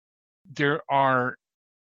there are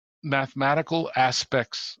mathematical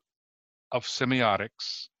aspects of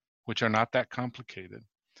semiotics, which are not that complicated.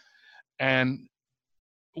 And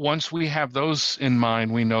once we have those in mind,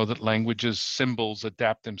 we know that languages, symbols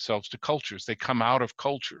adapt themselves to cultures. They come out of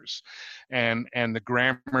cultures, and the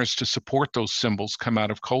grammars to support those symbols come out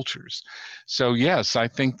of cultures. So yes, I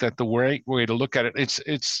think that the right way to look at it,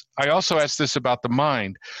 I also asked this about the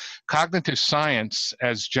mind. Cognitive science,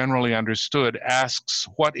 as generally understood, asks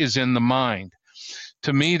what is in the mind.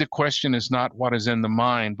 To me, the question is not what is in the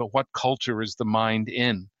mind, but what culture is the mind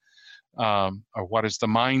in? Or what is the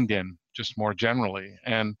mind in, just more generally.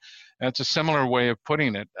 And that's a similar way of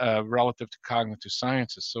putting it relative to cognitive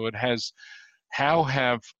sciences. So it has, how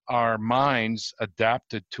have our minds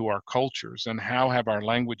adapted to our cultures, and how have our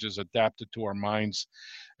languages adapted to our minds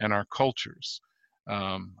and our cultures?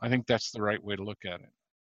 I think that's the right way to look at it.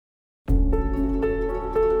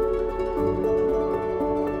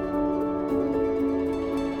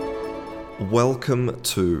 Welcome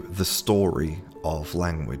to The Story of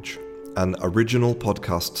Language, an original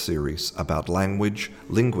podcast series about language,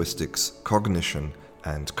 linguistics, cognition,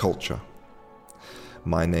 and culture.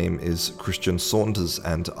 My name is Christian Saunders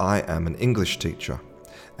and I am an English teacher.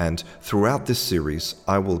 And throughout this series,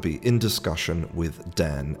 I will be in discussion with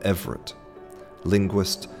Dan Everett,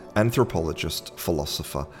 linguist, anthropologist,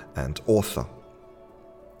 philosopher, and author.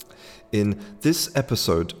 In this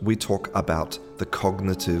episode, we talk about the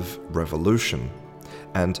cognitive revolution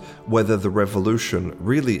and whether the revolution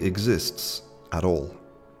really exists at all.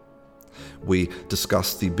 We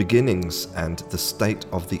discuss the beginnings and the state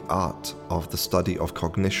of the art of the study of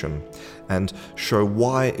cognition and show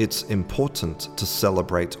why it's important to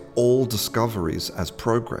celebrate all discoveries as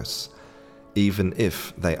progress, even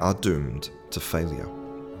if they are doomed to failure.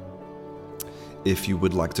 If you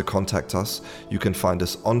would like to contact us, you can find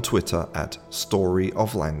us on Twitter at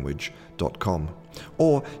storyoflanguage.com,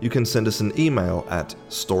 or you can send us an email at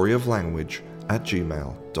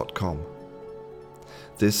storyoflanguage@gmail.com.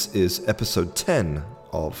 This is episode 10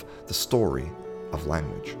 of The Story of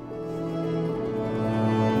Language.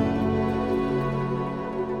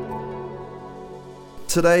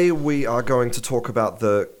 Today we are going to talk about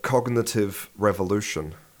the cognitive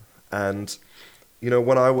revolution. And you know,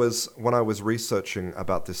 when I was researching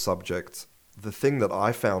about this subject, the thing that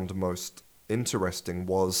I found most interesting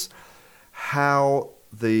was how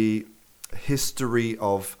the history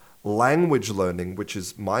of language learning, which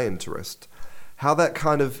is my interest, how that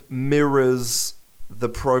kind of mirrors the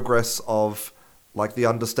progress of like the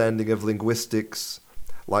understanding of linguistics.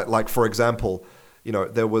 Like for example, you know,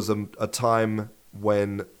 there was a time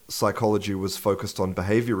when psychology was focused on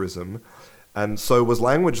behaviorism, and so was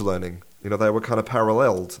language learning. You know, they were kind of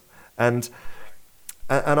paralleled. And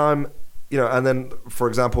I'm, you know, and then, for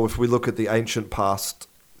example, if we look at the ancient past,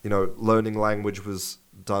 you know, learning language was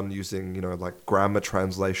done using, you know, like grammar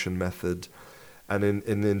translation method. And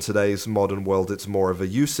in today's modern world, it's more of a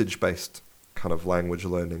usage-based kind of language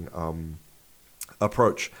learning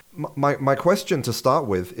approach. My question to start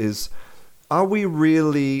with is, are we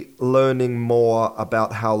really learning more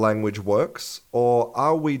about how language works, or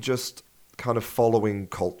are we just kind of following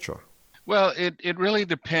culture? Well, it really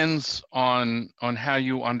depends on how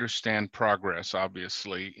you understand progress,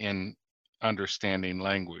 obviously, in understanding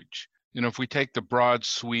language. You know, if we take the broad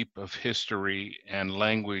sweep of history and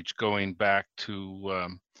language going back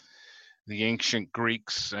to the ancient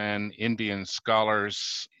Greeks and Indian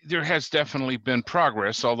scholars, there has definitely been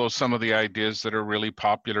progress, although some of the ideas that are really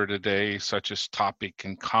popular today, such as topic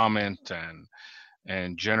and comment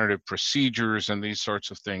and generative procedures and these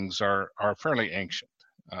sorts of things, are fairly ancient.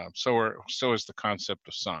 So is the concept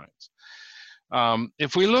of signs.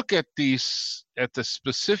 If we look at the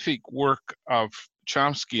specific work of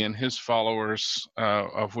Chomsky and his followers,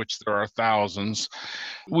 of which there are thousands,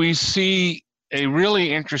 we see a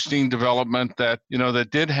really interesting development that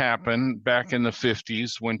did happen back in the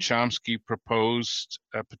 50s when Chomsky proposed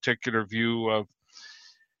a particular view of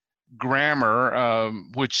grammar,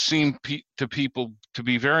 which seemed to people to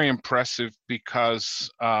be very impressive because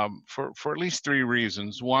for at least three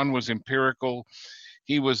reasons. One was empirical.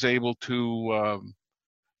 He was able to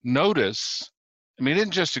notice. I mean, he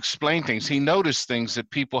didn't just explain things. He noticed things that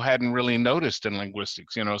people hadn't really noticed in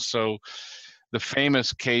linguistics. So the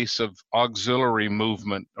famous case of auxiliary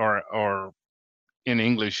movement, or in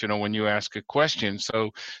English, when you ask a question.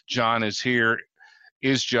 So John is here.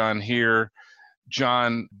 Is John here?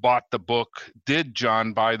 John bought the book. Did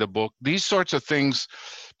John buy the book? These sorts of things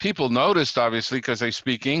people noticed, obviously, because they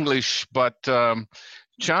speak English, but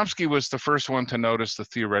Chomsky was the first one to notice the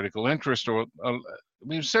theoretical interest, or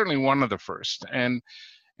certainly one of the first. And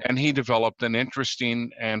And he developed an interesting,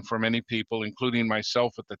 and for many people, including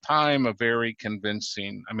myself at the time, a very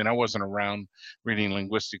convincing, I mean, I wasn't around reading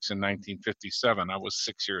linguistics in 1957. I was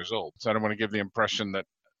 6 years old. So I don't want to give the impression that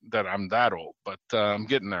I'm that old, but I'm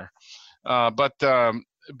getting there. But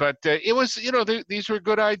it was, these were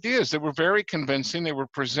good ideas. They were very convincing. They were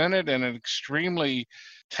presented in an extremely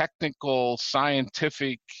technical,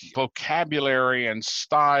 scientific vocabulary and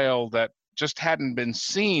style that just hadn't been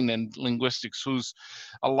seen in linguistics,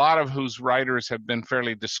 a lot of whose writers have been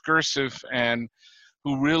fairly discursive and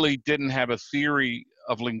who really didn't have a theory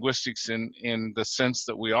of linguistics in the sense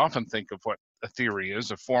that we often think of what a theory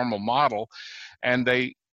is, a formal model. And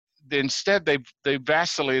instead they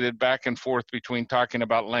vacillated back and forth between talking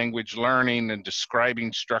about language learning and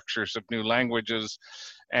describing structures of new languages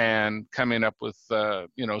and coming up with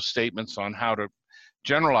statements on how to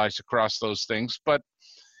generalize across those things.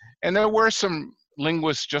 And there were some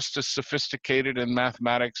linguists just as sophisticated in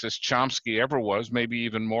mathematics as Chomsky ever was, maybe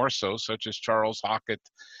even more so, such as Charles Hockett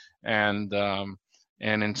and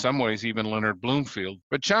in some ways even Leonard Bloomfield.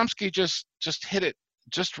 But Chomsky just hit it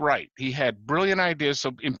just right. He had brilliant ideas,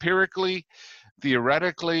 so empirically,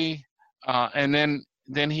 theoretically, and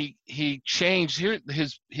then he changed.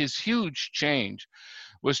 His huge change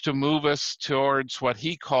was to move us towards what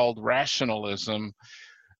he called rationalism,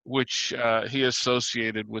 which he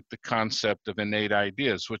associated with the concept of innate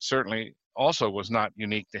ideas, which certainly also was not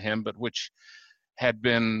unique to him, but which had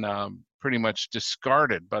been pretty much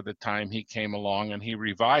discarded by the time he came along, and he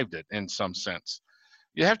revived it in some sense.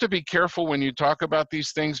 You have to be careful when you talk about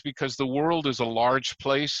these things because the world is a large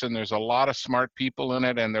place and there's a lot of smart people in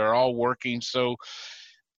it and they're all working. So,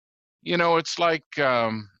 it's like,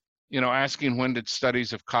 asking when did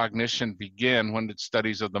studies of cognition begin, when did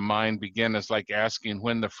studies of the mind begin, is like asking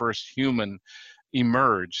when the first human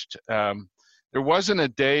emerged. There wasn't a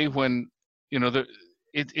day when,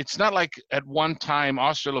 it's not like at one time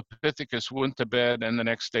Australopithecus went to bed and the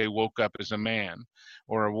next day woke up as a man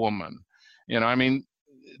or a woman.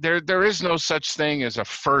 There is no such thing as a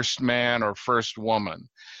first man or first woman.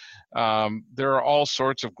 There are all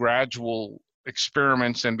sorts of gradual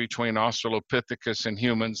experiments in between Australopithecus and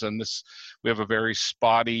humans, and we have a very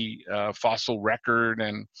spotty fossil record,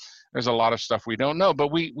 and there's a lot of stuff we don't know.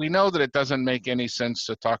 But we know that it doesn't make any sense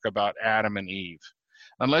to talk about Adam and Eve.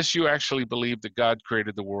 Unless you actually believe that God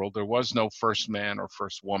created the world, there was no first man or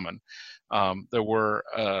first woman.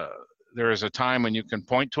 There is a time when you can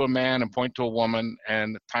point to a man and point to a woman,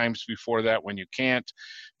 and times before that when you can't.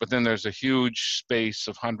 But then there's a huge space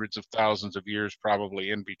of hundreds of thousands of years probably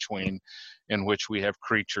in between, in which we have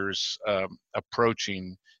creatures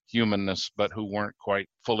approaching humanness, but who weren't quite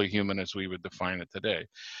fully human as we would define it today.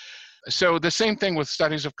 So the same thing with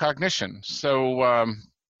studies of cognition. So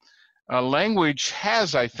language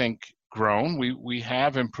has, I think, grown. We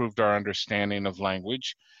have improved our understanding of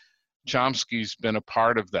language. Chomsky's been a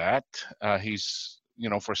part of that. He's,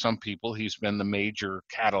 for some people, he's been the major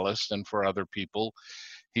catalyst, and for other people,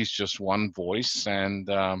 he's just one voice. And,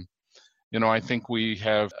 I think we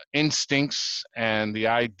have instincts and the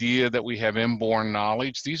idea that we have inborn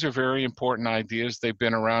knowledge. These are very important ideas. They've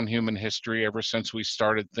been around human history ever since we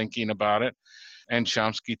started thinking about it. And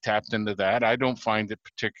Chomsky tapped into that. I don't find it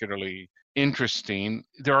particularly interesting.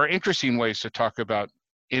 There are interesting ways to talk about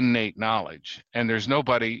innate knowledge, and there's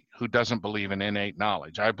nobody who doesn't believe in innate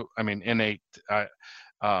knowledge. I mean innate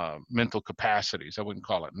mental capacities. I wouldn't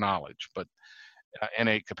call it knowledge, but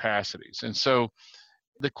innate capacities. And so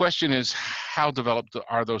the question is, how developed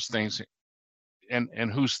are those things,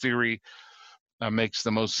 and whose theory makes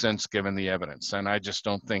the most sense given the evidence? And I just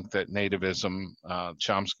don't think that nativism,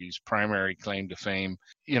 Chomsky's primary claim to fame,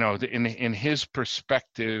 in his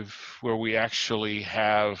perspective, where we actually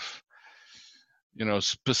have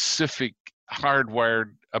specific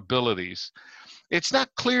hardwired abilities. It's not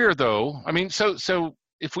clear though. I mean, so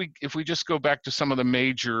if we just go back to some of the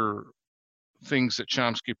major things that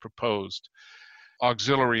Chomsky proposed,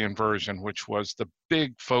 auxiliary inversion, which was the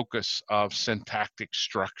big focus of syntactic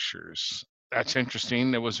structures. That's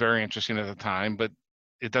interesting. It was very interesting at the time, but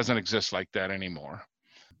it doesn't exist like that anymore.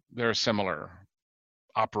 There are similar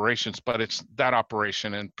operations, but it's that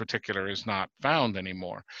operation in particular is not found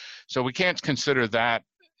anymore. So we can't consider that,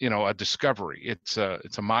 a discovery. It's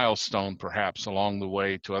a milestone perhaps along the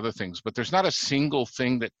way to other things, but there's not a single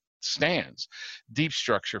thing that stands. Deep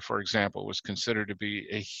structure, for example, was considered to be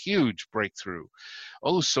a huge breakthrough.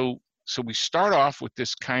 So we start off with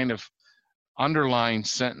this kind of underlying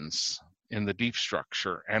sentence in the deep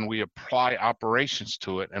structure, and we apply operations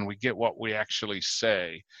to it, and we get what we actually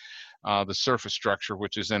say. The surface structure,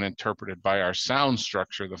 which is then interpreted by our sound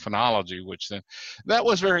structure, the phonology, which then, that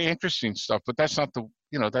was very interesting stuff, but that's not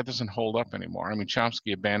that doesn't hold up anymore. I mean,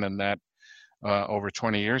 Chomsky abandoned that over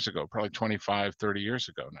 20 years ago, probably 25, 30 years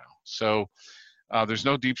ago now. So there's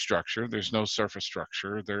no deep structure, there's no surface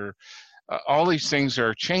structure. All these things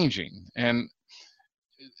are changing, and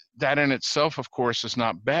that in itself, of course, is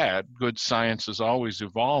not bad. Good science is always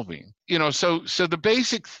evolving. So the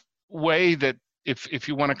basic way that, if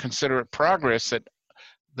you want to consider it progress, that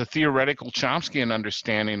the theoretical Chomskyan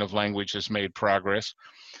understanding of language has made progress,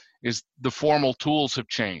 is the formal tools have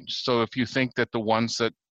changed. So if you think that the ones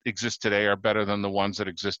that exist today are better than the ones that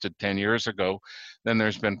existed 10 years ago, then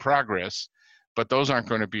there's been progress. But those aren't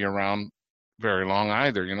going to be around very long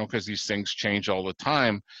either, because these things change all the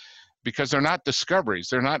time, because they're not discoveries.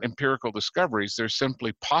 They're not empirical discoveries. They're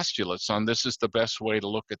simply postulates on this is the best way to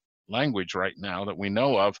look at language right now that we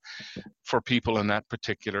know of for people in that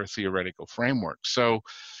particular theoretical framework. So,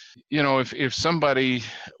 if somebody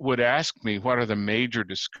would ask me what are the major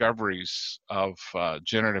discoveries of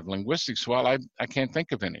generative linguistics, well, I can't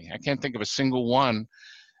think of any. I can't think of a single one.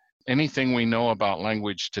 Anything we know about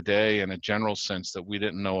language today in a general sense that we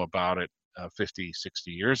didn't know about it 50,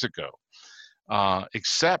 60 years ago,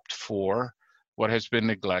 except for what has been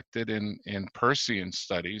neglected in Peircean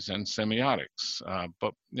studies and semiotics.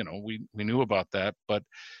 But we knew about that, but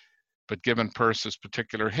given Peirce's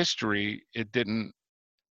particular history, it didn't.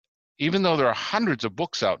 Even though there are hundreds of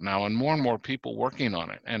books out now and more people working on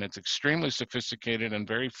it, and it's extremely sophisticated and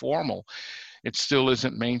very formal, it still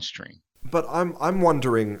isn't mainstream. But I'm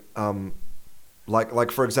wondering,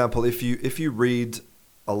 like for example, if you read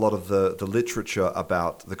a lot of the literature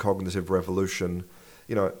about the cognitive revolution,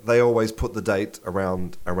 they always put the date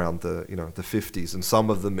around the the 50s, and some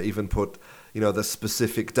of them even put the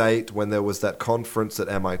specific date when there was that conference at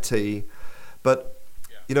MIT. But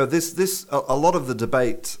this a lot of the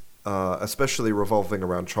debate, especially revolving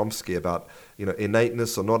around Chomsky about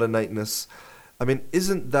innateness or not innateness. I mean,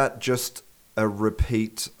 isn't that just a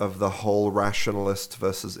repeat of the whole rationalist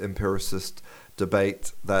versus empiricist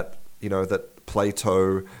debate that that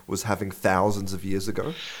Plato was having thousands of years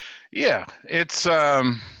ago? Yeah, it's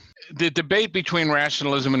the debate between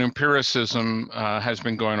rationalism and empiricism has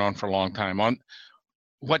been going on for a long time.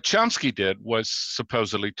 What Chomsky did was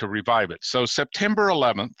supposedly to revive it. So September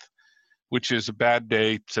 11th, which is a bad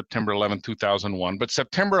day, September 11th, 2001, but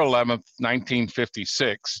September 11th,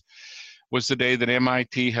 1956, was the day that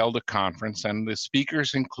MIT held a conference, and the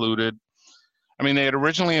speakers included, they had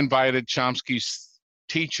originally invited Chomsky's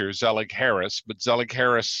teacher, Zelig Harris, but Zelig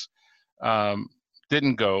Harris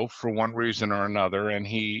didn't go for one reason or another, and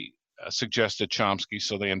he suggested Chomsky,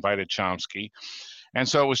 so they invited Chomsky. And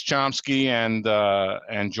so it was Chomsky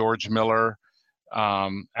and George Miller,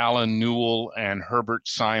 Alan Newell, and Herbert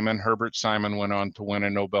Simon. Herbert Simon went on to win a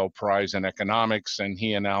Nobel Prize in economics, and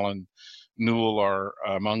he and Alan Newell are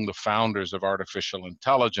among the founders of artificial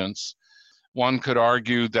intelligence. One could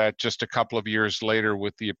argue that just a couple of years later,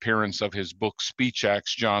 with the appearance of his book SpeechX,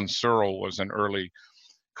 John Searle was an early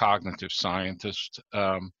cognitive scientist.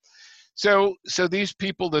 So these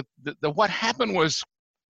people, what happened was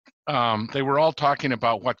they were all talking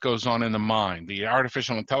about what goes on in the mind. The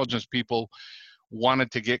artificial intelligence people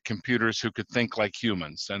wanted to get computers who could think like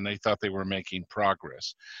humans, and they thought they were making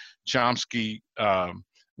progress. Chomsky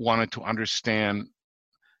wanted to understand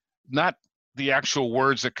not the actual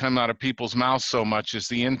words that come out of people's mouths so much as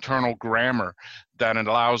the internal grammar that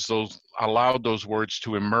allowed those words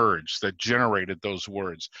to emerge, that generated those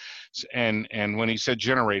words. And when he said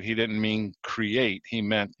generate, he didn't mean create. He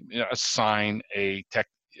meant assign a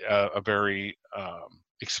very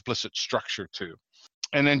explicit structure to.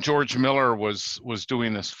 And then George Miller was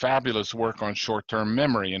doing this fabulous work on short-term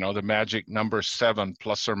memory, the magic number 7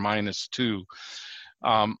 plus or minus 2.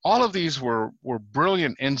 All of these were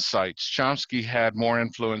brilliant insights. Chomsky had more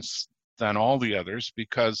influence than all the others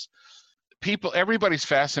because everybody's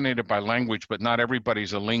fascinated by language, but not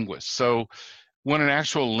everybody's a linguist. So when an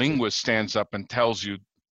actual linguist stands up and tells you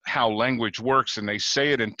how language works and they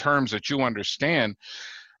say it in terms that you understand,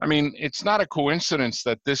 it's not a coincidence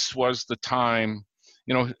that this was the time,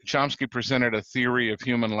 Chomsky presented a theory of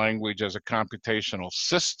human language as a computational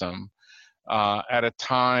system at a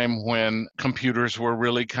time when computers were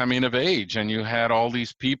really coming of age, and you had all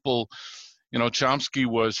these people. Chomsky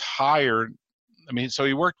was hired. So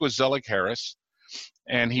he worked with Zelig Harris,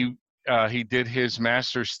 and he did his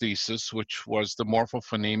master's thesis, which was the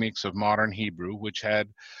morphophonemics of modern Hebrew, which had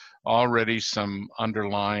already some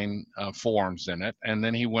underlying forms in it. And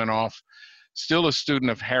then he went off, still a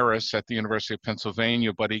student of Harris at the University of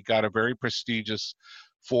Pennsylvania, but he got a very prestigious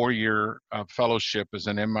 4-year fellowship as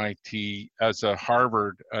a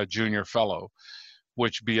Harvard junior fellow,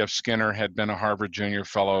 which B.F. Skinner had been a Harvard Junior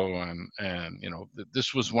Fellow, and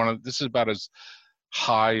this is about as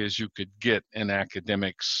high as you could get in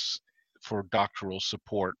academics for doctoral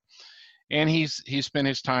support. And he spent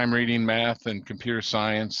his time reading math and computer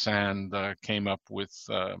science, and came up with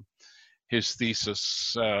his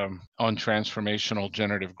thesis on transformational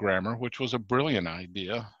generative grammar, which was a brilliant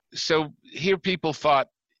idea. So here people thought,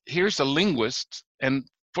 here's a linguist, and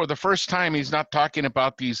for the first time, he's not talking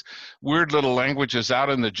about these weird little languages out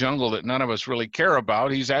in the jungle that none of us really care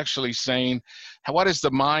about. He's actually saying, what does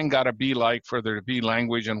the mind got to be like for there to be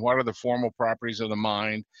language, and what are the formal properties of the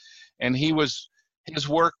mind? And his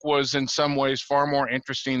work was in some ways far more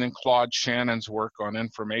interesting than Claude Shannon's work on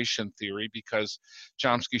information theory, because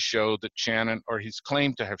Chomsky showed that he's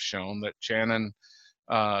claimed to have shown that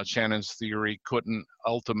Shannon's theory couldn't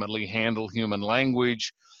ultimately handle human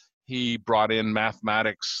language. He brought in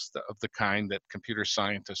mathematics of the kind that computer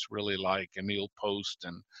scientists really like, Emil Post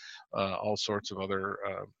and all sorts of other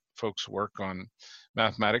folks work on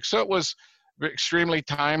mathematics. So it was extremely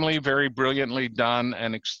timely, very brilliantly done,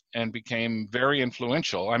 and became very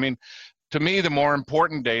influential. I mean, to me, the more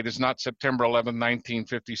important date is not September 11,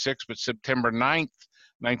 1956, but September 9th,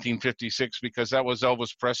 1956, because that was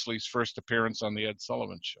Elvis Presley's first appearance on the Ed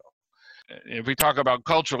Sullivan Show. If we talk about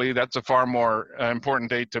culturally, that's a far more important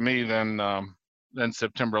date to me than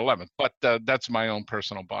September 11th. But that's my own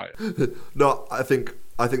personal bias. No, I think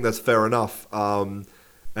that's fair enough. And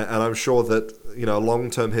I'm sure that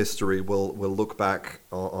long-term history will look back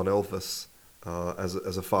on Elvis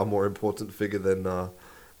as a far more important figure than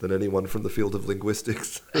anyone from the field of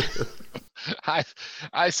linguistics. I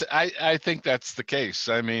think that's the case.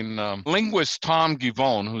 I mean, linguist Tom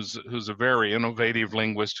Givon, who's a very innovative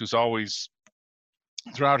linguist, who's always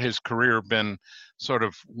throughout his career been sort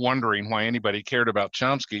of wondering why anybody cared about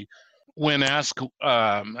Chomsky, when asked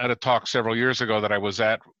at a talk several years ago that I was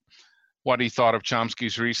at what he thought of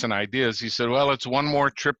Chomsky's recent ideas, he said, well, it's one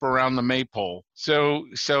more trip around the maypole. So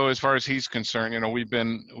as far as he's concerned,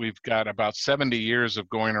 we've got about 70 years of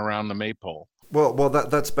going around the maypole. Well,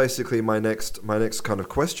 that's basically my next kind of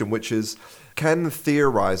question, which is, can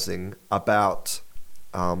theorizing about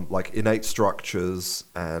like innate structures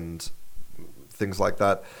and things like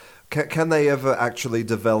that, can they ever actually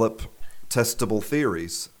develop testable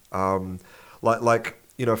theories? For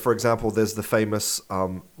example, there's the famous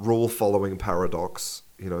rule-following paradox,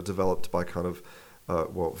 developed by kind of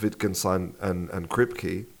Wittgenstein and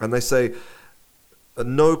Kripke, and they say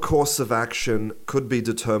no course of action could be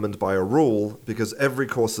determined by a rule because every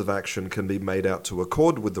course of action can be made out to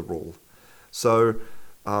accord with the rule. So,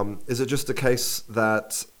 is it just a case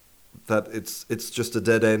that it's just a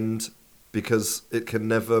dead end because it can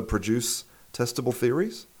never produce testable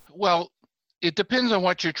theories? Well, it depends on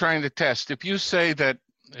what you're trying to test. If you say that,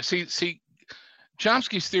 see,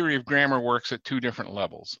 Chomsky's theory of grammar works at two different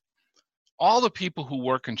levels. All the people who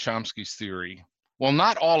work in Chomsky's theory, well,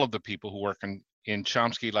 not all of the people who work in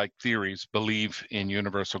Chomsky-like theories believe in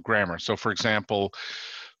universal grammar. So, for example,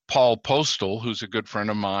 Paul Postal, who's a good friend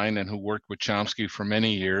of mine and who worked with Chomsky for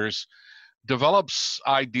many years, develops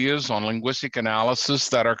ideas on linguistic analysis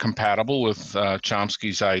that are compatible with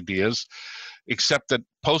Chomsky's ideas, except that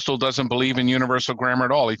Postal doesn't believe in universal grammar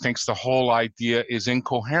at all. He thinks the whole idea is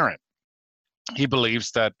incoherent. He believes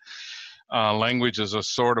that language is a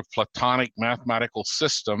sort of Platonic mathematical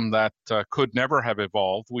system that could never have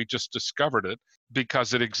evolved. We just discovered it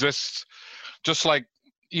because it exists, just like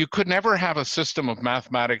you could never have a system of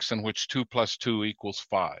mathematics in which 2 + 2 =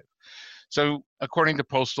 5. So according to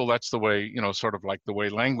Postal, that's the way, sort of like the way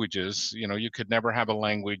language is. You could never have a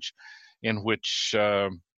language in which,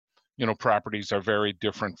 properties are very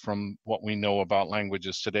different from what we know about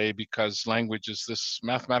languages today, because language is this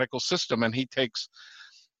mathematical system. And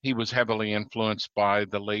he was heavily influenced by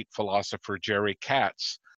the late philosopher Jerry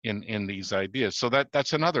Katz in these ideas. So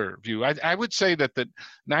that's another view. I would say that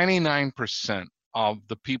 99% of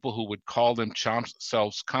the people who would call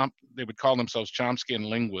themselves Chomskyan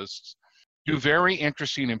linguists do very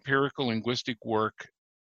interesting empirical linguistic work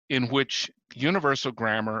in which universal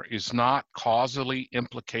grammar is not causally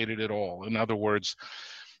implicated at all. In other words,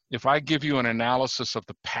 if I give you an analysis of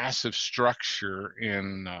the passive structure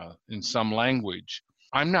in some language,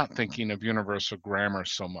 I'm not thinking of universal grammar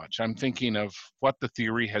so much. I'm thinking of what the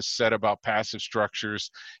theory has said about passive structures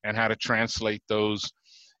and how to translate those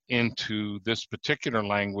into this particular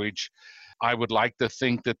language. I would like to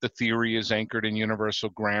think that the theory is anchored in universal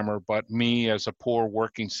grammar, but me as a poor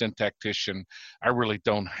working syntactician, I really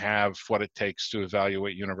don't have what it takes to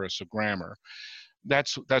evaluate universal grammar.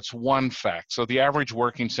 That's one fact. So the average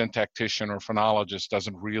working syntactician or phonologist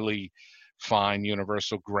doesn't really find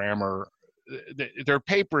universal grammar their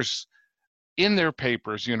papers, in their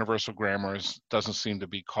papers, universal grammar doesn't seem to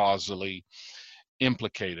be causally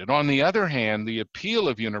implicated. On the other hand, the appeal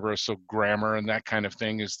of universal grammar and that kind of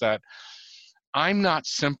thing is that I'm not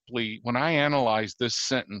simply, when I analyze this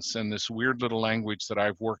sentence and this weird little language that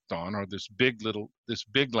I've worked on, or this big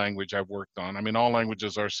language I've worked on. I mean, all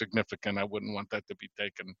languages are significant. I wouldn't want that to be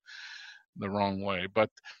taken the wrong way. But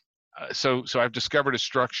so I've discovered a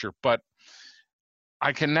structure, but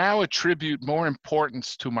I can now attribute more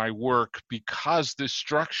importance to my work because this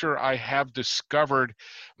structure I have discovered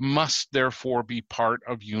must therefore be part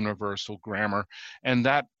of universal grammar. And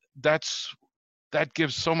that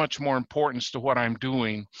gives so much more importance to what I'm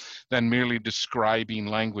doing than merely describing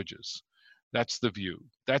languages. That's the view.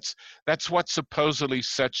 That's what supposedly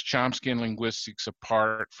sets Chomsky linguistics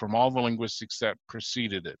apart from all the linguistics that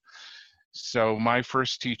preceded it. So my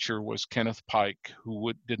first teacher was Kenneth Pike,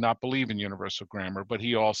 who did not believe in universal grammar, but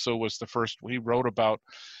he also was the first. He wrote about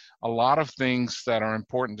a lot of things that are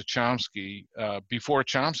important to Chomsky before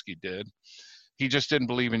Chomsky did. He just didn't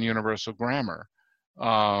believe in universal grammar.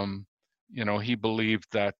 He believed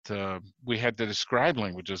that we had to describe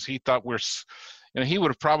languages. He thought he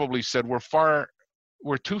would have probably said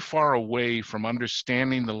we're too far away from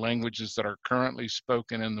understanding the languages that are currently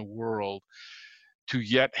spoken in the world to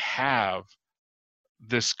yet have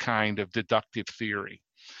this kind of deductive theory.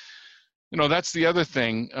 That's the other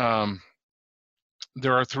thing.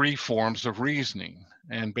 There are three forms of reasoning,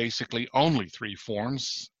 and basically only three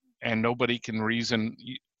forms, and nobody can reason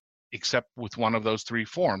except with one of those three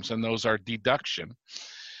forms, and those are deduction,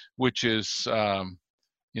 which is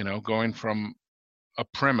going from a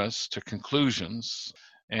premise to conclusions,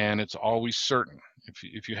 and it's always certain.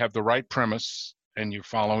 If you have the right premise and you're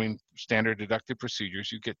following standard deductive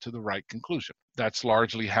procedures, you get to the right conclusion. That's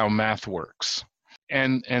largely how math works.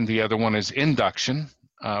 And the other one is induction,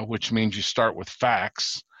 which means you start with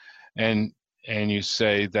facts, and you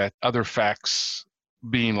say that other facts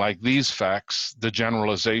being like these facts, the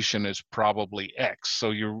generalization is probably X. So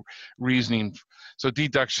you're reasoning. So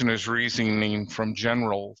deduction is reasoning from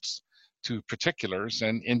generals to particulars,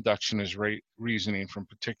 and induction is reasoning from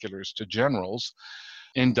particulars to generals.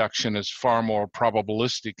 Induction is far more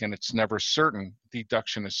probabilistic, and it's never certain.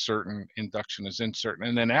 Deduction is certain, induction is uncertain.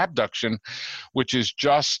 And then abduction, which is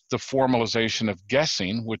just the formalization of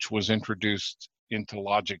guessing, which was introduced into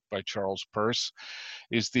logic by Charles Peirce,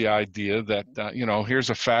 is the idea that, here's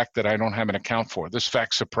a fact that I don't have an account for. This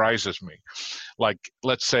fact surprises me. Like,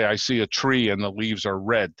 let's say I see a tree and the leaves are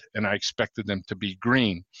red, and I expected them to be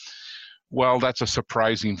green. Well, that's a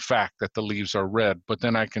surprising fact that the leaves are red. But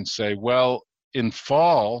then I can say, well, in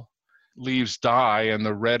fall, leaves die, and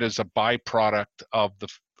the red is a byproduct of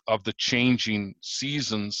the changing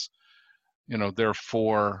seasons.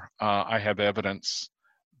 Therefore, I have evidence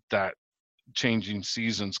that changing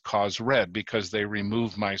seasons cause red because they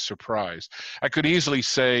remove my surprise. I could easily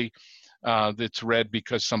say it's red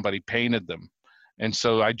because somebody painted them. And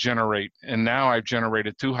so I've generated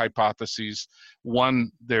two hypotheses.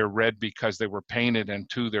 One, they're red because they were painted, and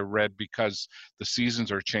two, they're red because the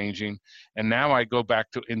seasons are changing. And now I go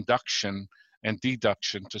back to induction and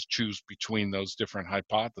deduction to choose between those different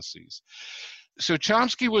hypotheses. So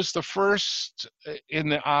Chomsky was the first, in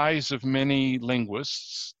the eyes of many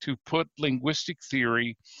linguists, to put linguistic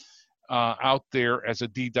theory out there as a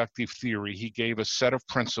deductive theory. He gave a set of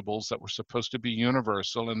principles that were supposed to be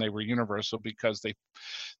universal, and they were universal because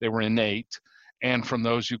they were innate, and from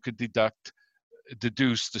those you could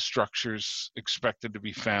deduce the structures expected to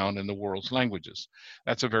be found in the world's languages.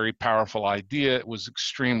 That's a very powerful idea. It was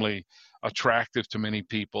extremely attractive to many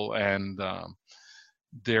people, and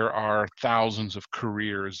there are thousands of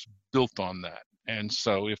careers built on that. And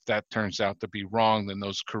so if that turns out to be wrong, then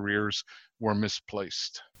those careers were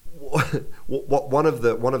misplaced. One of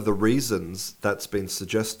the reasons that's been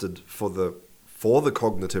suggested for the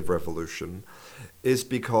cognitive revolution is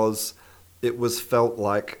because it was felt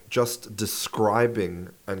like just describing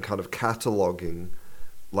and kind of cataloging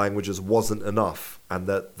languages wasn't enough, and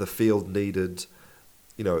that the field needed,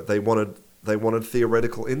 they wanted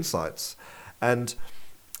theoretical insights. And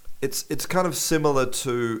it's kind of similar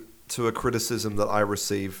to a criticism that I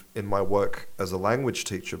receive in my work as a language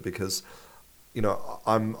teacher, because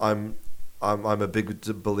I'm a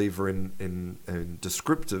big believer in a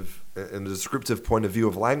descriptive point of view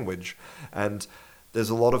of language, and there's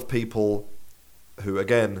a lot of people who,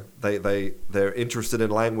 again, they're interested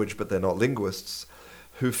in language but they're not linguists,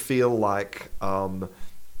 who feel like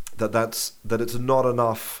that it's not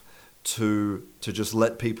enough to just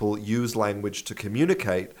let people use language to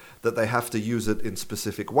communicate, that they have to use it in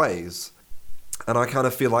specific ways. And I kind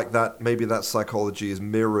of feel like that maybe that psychology is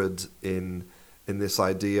mirrored in this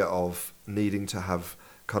idea of needing to have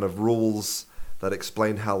kind of rules that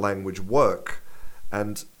explain how language work.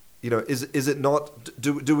 And is it not?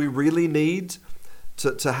 Do we really need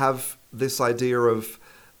to have this idea of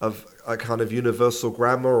a kind of universal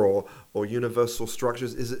grammar or universal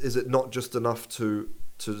structures? Is it not just enough to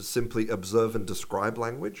simply observe and describe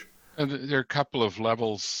language? There are a couple of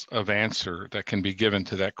levels of answer that can be given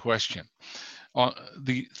to that question.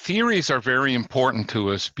 The theories are very important to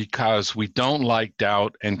us because we don't like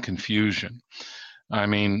doubt and confusion. I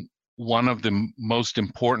mean, one of the most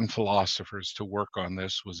important philosophers to work on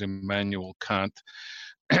this was Immanuel Kant,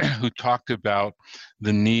 who talked about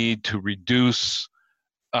the need to reduce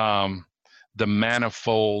the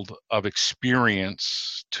manifold of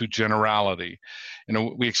experience to generality.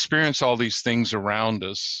 We experience all these things around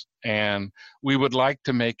us, and we would like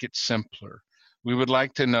to make it simpler. We would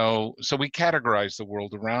like to know, so we categorize the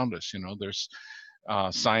world around us. There's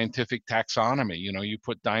scientific taxonomy. You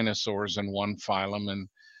put dinosaurs in one phylum, and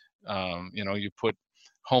you put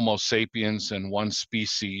Homo sapiens in one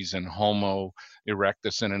species and Homo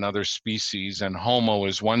erectus in another species, and Homo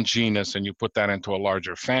is one genus, and you put that into a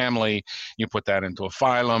larger family, you put that into a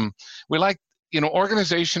phylum. We like,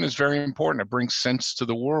 organization is very important. It brings sense to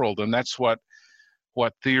the world, and that's what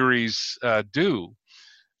theories do.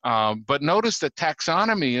 But notice that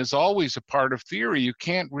taxonomy is always a part of theory. You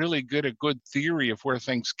can't really get a good theory of where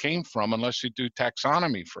things came from unless you do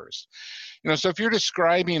taxonomy first. So if you're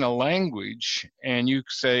describing a language and you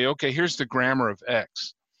say, okay, here's the grammar of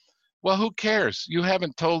X. Well, who cares? You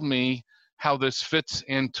haven't told me how this fits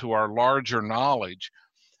into our larger knowledge.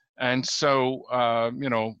 And so,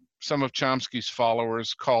 some of Chomsky's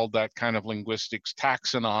followers called that kind of linguistics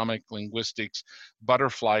taxonomic linguistics,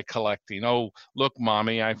 butterfly collecting. Oh, look,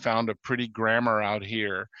 mommy, I found a pretty grammar out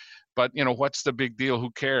here. But, what's the big deal? Who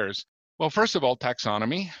cares? Well, first of all,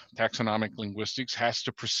 taxonomic linguistics has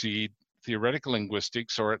to precede theoretical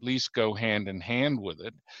linguistics, or at least go hand in hand with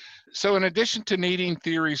it. So in addition to needing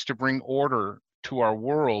theories to bring order to our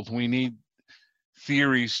world, we need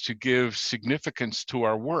theories to give significance to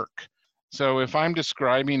our work. So if I'm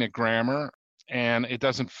describing a grammar and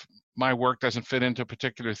my work doesn't fit into a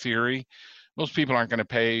particular theory, most people aren't going to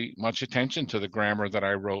pay much attention to the grammar that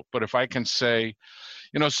I wrote. But if I can say,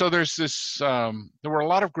 so there's this, there were a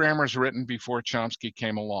lot of grammars written before Chomsky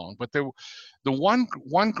came along, but the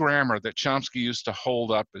one grammar that Chomsky used to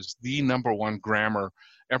hold up as the number one grammar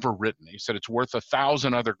ever written, he said it's worth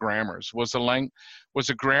 1,000 other grammars, was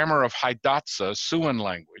a grammar of Hidatsa, Siouan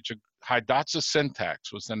language. Hidatsa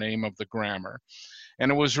syntax was the name of the grammar.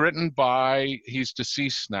 And it was written by, he's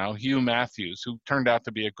deceased now, Hugh Matthews, who turned out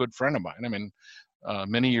to be a good friend of mine. I mean,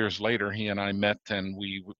 many years later, he and I met and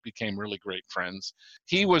we became really great friends.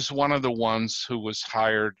 He was one of the ones who was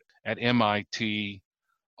hired at MIT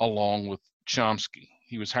along with Chomsky.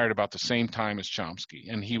 He was hired about the same time as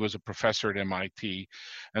Chomsky, and he was a professor at MIT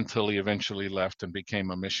until he eventually left and became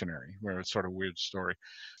a missionary, where it's sort of a weird story.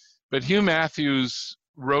 But Hugh Matthews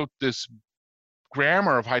wrote this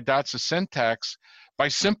grammar of Hidatsa syntax by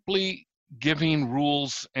simply giving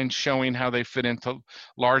rules and showing how they fit into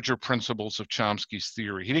larger principles of Chomsky's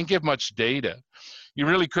theory. He didn't give much data. You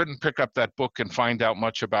really couldn't pick up that book and find out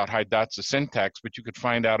much about Hidatsa syntax, but you could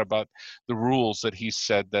find out about the rules that he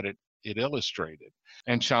said that it illustrated.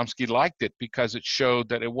 And Chomsky liked it because it showed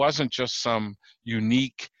that it wasn't just some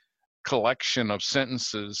unique collection of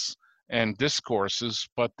sentences and discourses,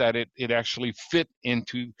 but that it actually fit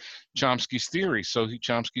into Chomsky's theory. So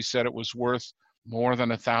Chomsky said it was worth more than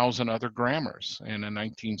 1,000 other grammars in a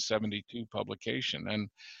 1972 publication. And,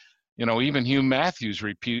 even Hugh Matthews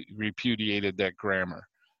repudiated that grammar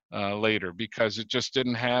later because it just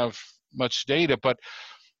didn't have much data. But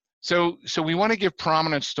so we want to give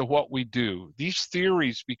prominence to what we do. These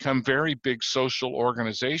theories become very big social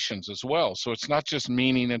organizations as well. So it's not just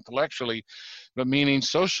meaning intellectually, but meaning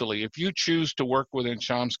socially. If you choose to work within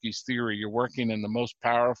Chomsky's theory, you're working in the most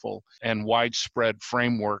powerful and widespread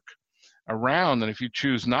framework around. And if you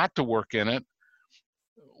choose not to work in it,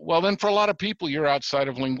 well, then for a lot of people, you're outside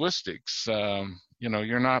of linguistics. You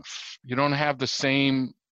don't have the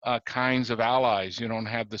same kinds of allies. You don't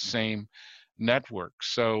have the same network.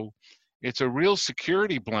 So it's a real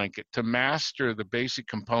security blanket to master the basic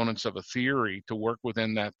components of a theory, to work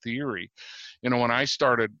within that theory. When I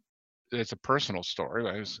started, it's a personal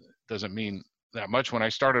story, it doesn't mean that much. When I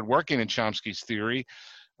started working in Chomsky's theory,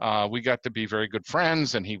 we got to be very good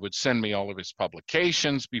friends, and he would send me all of his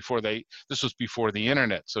publications this was before the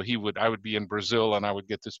internet. So I would be in Brazil, and I would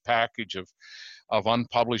get this package of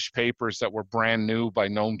unpublished papers that were brand new by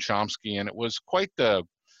Noam Chomsky. And it was quite the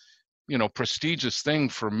prestigious thing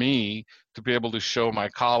for me to be able to show my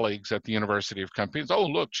colleagues at the University of Campinas, oh,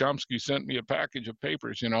 look, Chomsky sent me a package of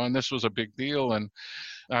papers, and this was a big deal. And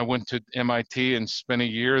I went to MIT and spent a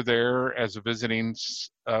year there as a visiting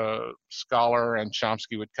scholar, and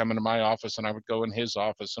Chomsky would come into my office and I would go in his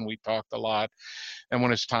office, and we talked a lot. And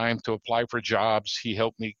when it's time to apply for jobs, he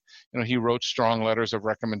helped me. He wrote strong letters of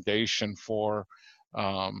recommendation for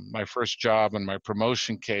my first job and my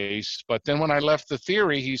promotion case. But then when I left the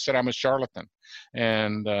theory, he said I'm a charlatan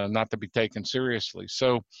and not to be taken seriously.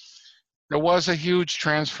 So there was a huge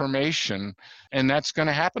transformation, and that's going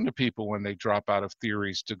to happen to people when they drop out of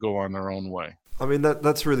theories to go on their own way. I mean,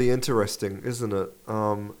 that's really interesting, isn't it?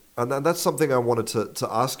 And that's something I wanted to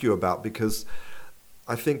ask you about, because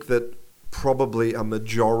I think that probably a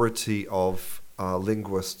majority of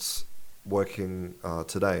linguists working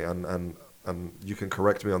today, and you can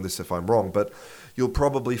correct me on this if I'm wrong, but you'll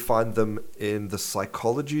probably find them in the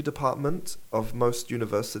psychology department of most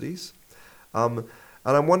universities. And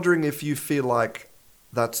I'm wondering if you feel like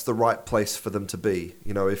that's the right place for them to be.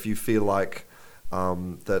 If you feel like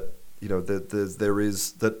that, there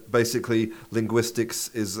is that basically linguistics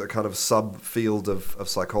is a kind of subfield of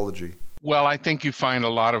psychology. Well, I think you find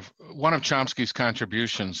one of Chomsky's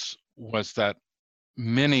contributions was that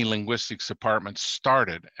many linguistics departments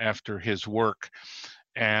started after his work,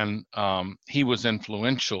 and he was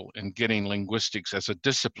influential in getting linguistics as a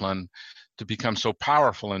discipline to become so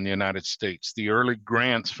powerful in the United States. The early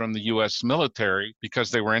grants from the US military, because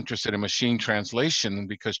they were interested in machine translation, and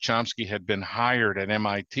because Chomsky had been hired at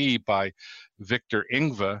MIT by Victor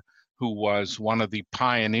Ingve, who was one of the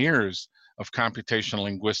pioneers of computational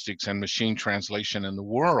linguistics and machine translation in the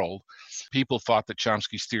world, people thought that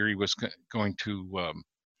Chomsky's theory was going to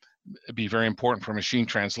be very important for machine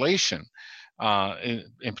translation.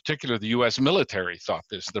 In particular, the U.S. military thought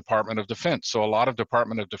this, Department of Defense. So a lot of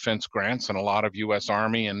Department of Defense grants and a lot of U.S.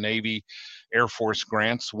 Army and Navy Air Force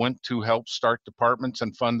grants went to help start departments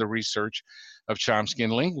and fund the research of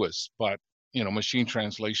Chomskyan linguists. But, machine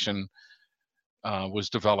translation was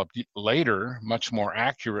developed later, much more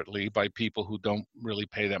accurately, by people who don't really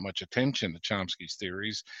pay that much attention to Chomsky's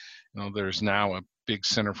theories. There's now a big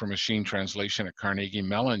Center for Machine Translation at Carnegie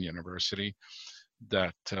Mellon University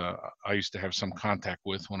that I used to have some contact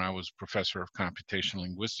with when I was professor of computational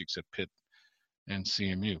linguistics at Pitt and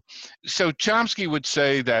CMU. So Chomsky would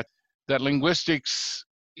say that linguistics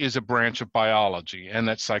is a branch of biology and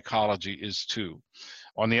that psychology is too.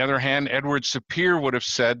 On the other hand, Edward Sapir would have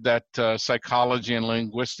said that psychology and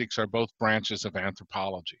linguistics are both branches of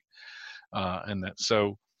anthropology. And that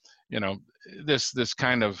so, this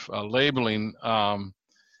kind of labeling,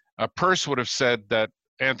 Peirce would have said that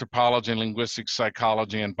anthropology and linguistics,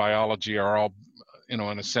 psychology and biology are all, in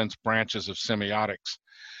a sense, branches of semiotics.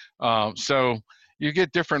 So you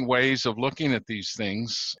get different ways of looking at these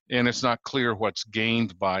things, and it's not clear what's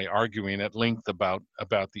gained by arguing at length about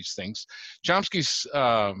these things. Chomsky's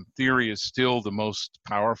theory is still the most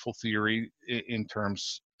powerful theory in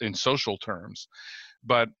social terms,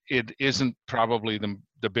 but it isn't probably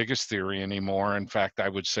the biggest theory anymore. In fact, I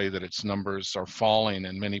would say that its numbers are falling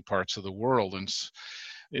in many parts of the world, and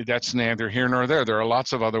that's neither here nor there. There are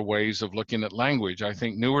lots of other ways of looking at language. I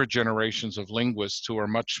think newer generations of linguists who are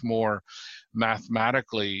much more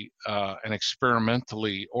mathematically and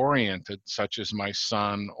experimentally oriented, such as my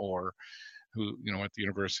son, or who, at the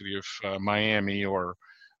University of Miami, or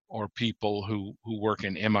people who work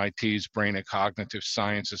in MIT's Brain and Cognitive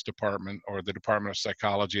Sciences Department, or the Department of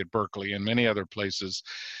Psychology at Berkeley, and many other places.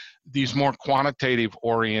 These more quantitative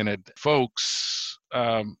oriented folks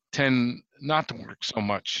tend not to work so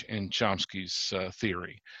much in Chomsky's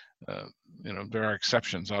theory. There are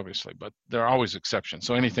exceptions, obviously, but there are always exceptions.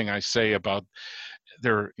 So anything I say about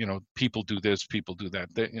people do this, people do that,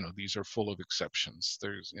 these are full of exceptions.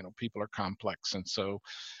 There's, people are complex, and so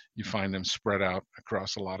you find them spread out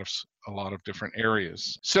across a lot of different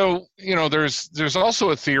areas. So, there's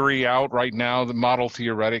also a theory out right now, the model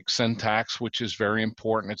theoretic syntax, which is very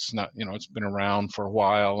important. It's not, it's been around for a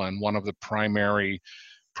while, and one of the primary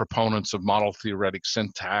proponents of model theoretic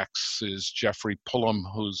syntax is Geoffrey Pullum,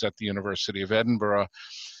 who's at the University of Edinburgh.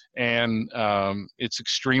 And it's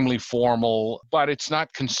extremely formal, but it's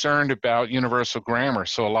not concerned about universal grammar.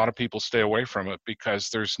 So a lot of people stay away from it because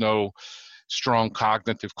there's no strong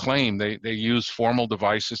cognitive claim. They use formal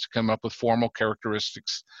devices to come up with formal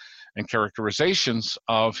characteristics and characterizations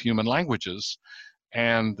of human languages.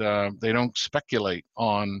 And they don't speculate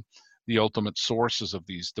on the ultimate sources of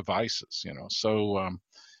these devices, So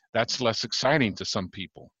that's less exciting to some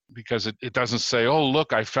people because it doesn't say, oh,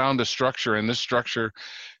 look, I found a structure and this structure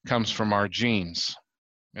comes from our genes,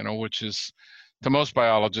 which is to most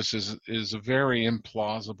biologists is a very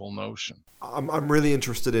implausible notion. I'm really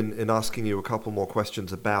interested in asking you a couple more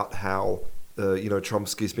questions about how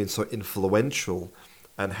Chomsky's been so influential,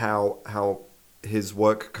 and how his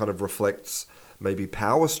work kind of reflects maybe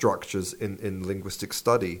power structures in linguistic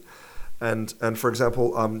study. And for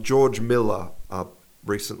example, George Miller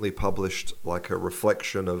recently published like a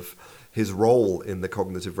reflection of his role in the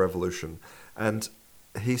cognitive revolution. And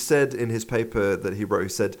he said in his paper that he wrote, he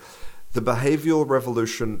said, "The behavioral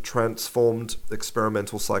revolution transformed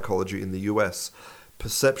experimental psychology in the US.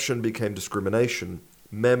 Perception became discrimination,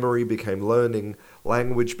 memory became learning,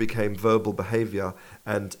 language became verbal behavior,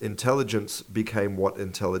 and intelligence became what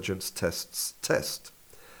intelligence tests test."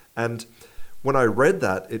 And when I read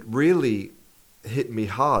that, it really hit me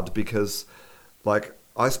hard because, like,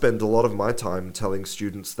 I spend a lot of my time telling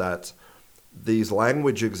students that these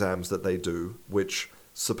language exams that they do, which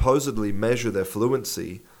supposedly measure their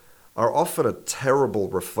fluency, are often a terrible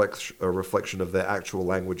reflection of their actual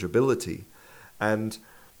language ability. And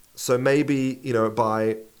so maybe,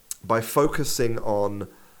 by focusing on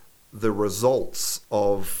the results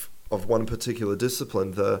of one particular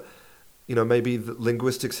discipline, maybe the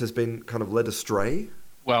linguistics has been kind of led astray.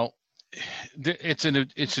 Well, it's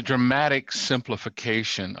a dramatic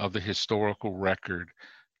simplification of the historical record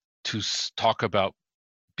to talk about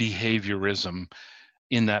behaviorism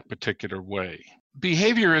in that particular way.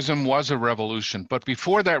 Behaviorism was a revolution, but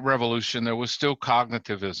before that revolution, there was still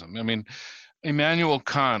cognitivism. I mean, Immanuel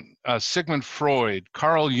Kant, Sigmund Freud,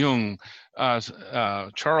 Carl Jung,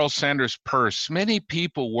 Charles Sanders Peirce, many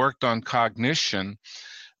people worked on cognition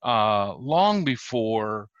long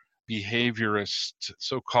before behaviorist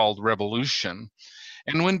so-called revolution.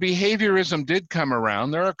 And when behaviorism did come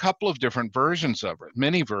around, there are a couple of different versions of it,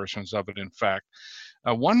 many versions of it, in fact.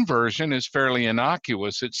 One version is fairly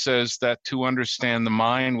innocuous. It says that to understand the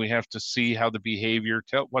mind, we have to see how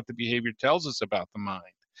what the behavior tells us about the mind.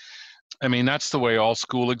 I mean, that's the way all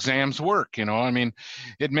school exams work, I mean,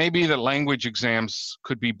 it may be that language exams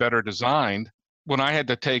could be better designed. When I had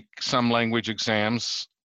to take some language exams,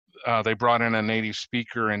 they brought in a native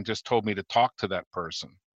speaker and just told me to talk to that person.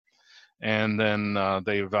 And then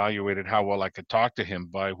they evaluated how well I could talk to him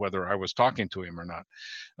by whether I was talking to him or not.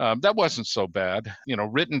 That wasn't so bad.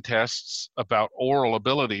 Written tests about oral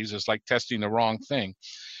abilities is like testing the wrong thing.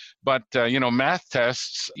 But, math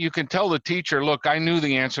tests, you can tell the teacher, look, I knew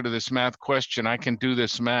the answer to this math question. I can do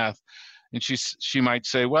this math. And she might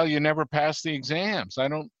say, well, you never passed the exams. I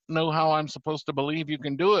don't know how I'm supposed to believe you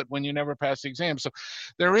can do it when you never pass the exam. So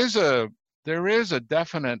there is a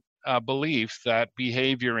definite belief that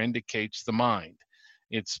behavior indicates the mind.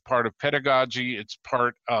 It's part of pedagogy. It's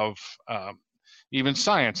part of even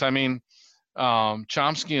science. I mean,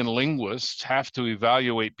 Chomskyan linguists have to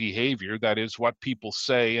evaluate behavior, that is what people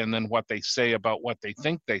say and then what they say about what they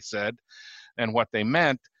think they said and what they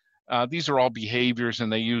meant. These are all behaviors,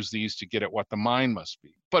 and they use these to get at what the mind must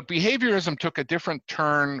be. But behaviorism took a different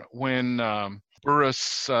turn when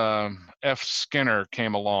Burrhus F. Skinner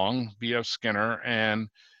came along, B.F. Skinner, and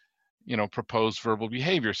proposed verbal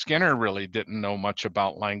behavior. Skinner really didn't know much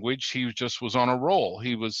about language. He just was on a roll.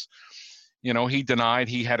 He was, he denied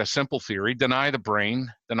he had a simple theory: deny the brain,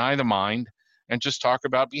 deny the mind, and just talk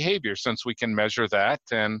about behavior, since we can measure that.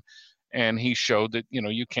 And he showed that,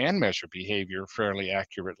 you can measure behavior fairly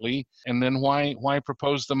accurately. And then why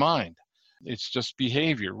propose the mind? It's just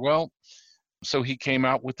behavior. Well, so he came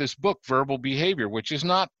out with this book, Verbal Behavior, which is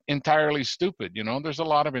not entirely stupid. There's a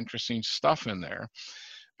lot of interesting stuff in there.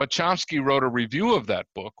 But Chomsky wrote a review of that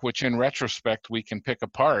book, which in retrospect we can pick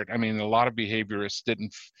apart. I mean, a lot of behaviorists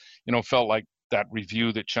felt like that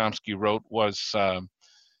review that Chomsky wrote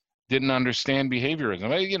didn't understand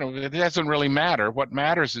behaviorism. It doesn't really matter. What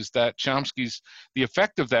matters is that the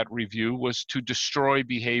effect of that review was to destroy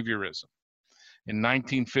behaviorism. In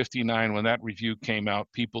 1959, when that review came out,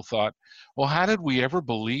 people thought, well, how did we ever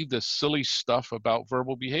believe this silly stuff about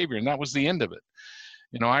verbal behavior? And that was the end of it.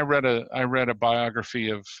 I read a biography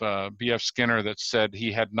of B.F. Skinner that said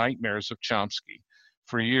he had nightmares of Chomsky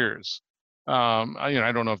for years.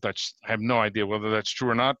 I don't know if I have no idea whether that's true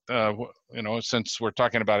or not. Since we're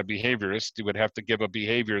talking about a behaviorist, he would have to give a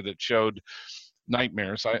behavior that showed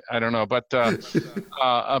nightmares. I don't know, but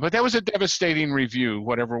that was a devastating review,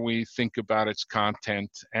 whatever we think about its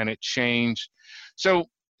content, and it changed. So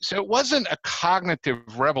So it wasn't a cognitive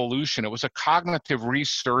revolution. It was a cognitive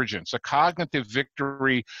resurgence, a cognitive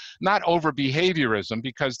victory, not over behaviorism,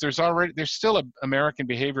 because there's still an American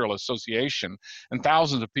Behavioral Association and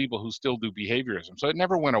thousands of people who still do behaviorism. So it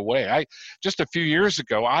never went away. Just a few years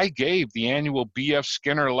ago, I gave the annual B.F.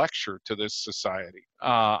 Skinner lecture to this society.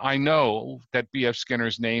 I know that B.F.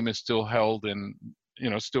 Skinner's name is still held and,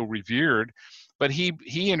 still revered, but he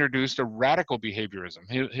introduced a radical behaviorism.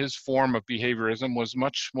 His form of behaviorism was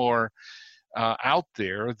much more out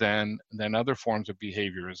there than other forms of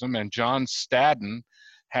behaviorism. And John Staddon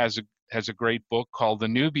has a great book called The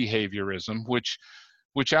New Behaviorism, which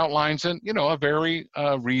outlines a very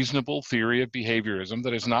reasonable theory of behaviorism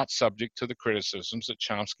that is not subject to the criticisms that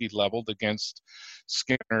Chomsky leveled against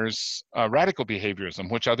Skinner's radical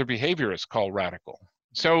behaviorism, which other behaviorists call radical.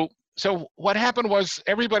 So what happened was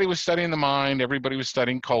everybody was studying the mind, everybody was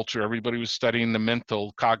studying culture, everybody was studying the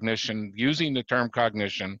mental cognition, using the term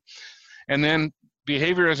cognition. And then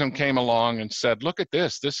behaviorism came along and said, look at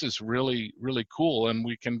this is really, really cool, and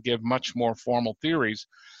we can give much more formal theories.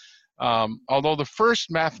 Although the first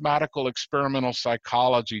mathematical experimental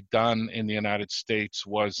psychology done in the United States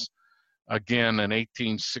was, again, in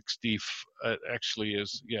 1860,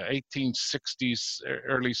 1860s,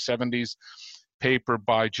 early 70s, paper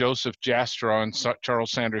by Joseph Jastrow and Charles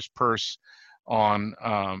Sanders Peirce on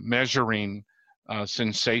measuring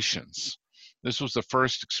sensations. This was the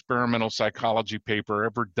first experimental psychology paper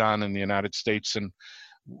ever done in the United States, and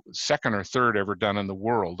second or third ever done in the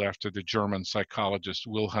world after the German psychologist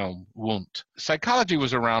Wilhelm Wundt. Psychology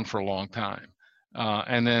was around for a long time,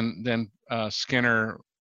 and then Skinner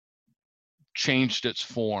changed its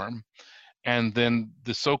form. And then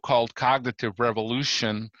the so-called cognitive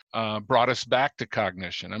revolution brought us back to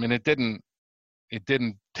cognition. I mean, it didn't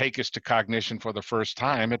take us to cognition for the first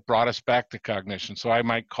time. It brought us back to cognition. So I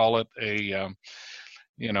might call it the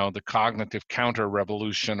cognitive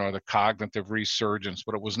counter-revolution or the cognitive resurgence,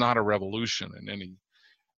 but it was not a revolution in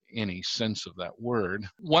any sense of that word.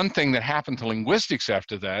 One thing that happened to linguistics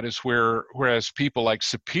after that is whereas people like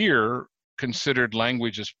Sapir considered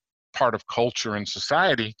language as part of culture and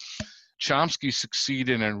society, Chomsky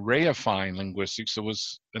succeeded in reifying linguistics. There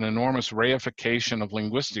was an enormous reification of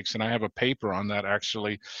linguistics, and I have a paper on that.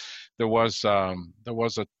 Actually, there was a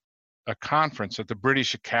conference at the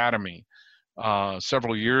British Academy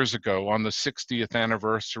several years ago on the 60th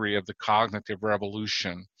anniversary of the cognitive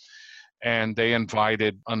revolution, and they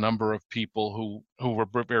invited a number of people who were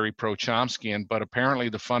very pro-Chomskyan, but apparently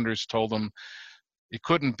the funders told them it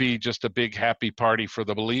couldn't be just a big happy party for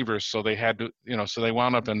the believers, so they had to, so they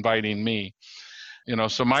wound up inviting me.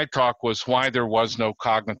 So my talk was why there was no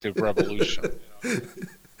cognitive revolution.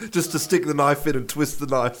 Just to stick the knife in and twist the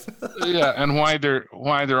knife. Yeah, and why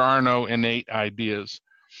there are no innate ideas.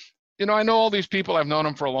 I know all these people. I've known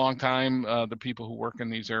them for a long time. The people who work in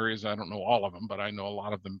these areas, I don't know all of them, but I know a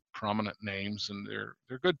lot of them prominent names, and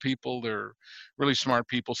they're good people. They're really smart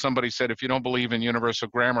people. Somebody said, if you don't believe in universal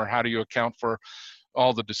grammar, how do you account for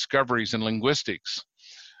all the discoveries in linguistics?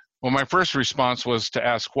 Well, my first response was to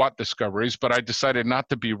ask what discoveries, but I decided not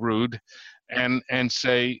to be rude and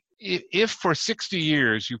say, if for 60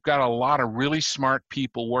 years you've got a lot of really smart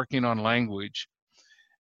people working on language,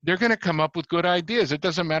 they're going to come up with good ideas. It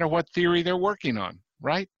doesn't matter what theory they're working on,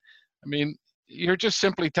 right? I mean, you're just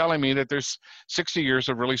simply telling me that there's 60 years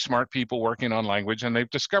of really smart people working on language, and they've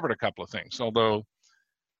discovered a couple of things, although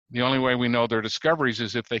the only way we know their discoveries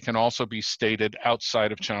is if they can also be stated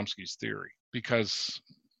outside of Chomsky's theory, because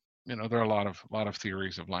there are a lot of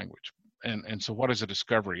theories of language. And so what is a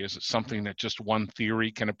discovery? Is it something that just one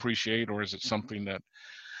theory can appreciate, or is it something that,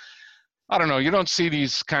 I don't know, you don't see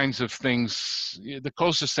these kinds of things. The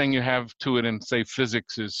closest thing you have to it in, say,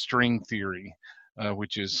 physics is string theory,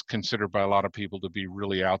 which is considered by a lot of people to be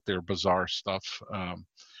really out there, bizarre stuff.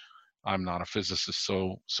 I'm not a physicist,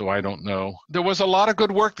 so I don't know. There was a lot of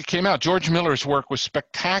good work that came out. George Miller's work was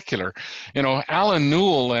spectacular. Alan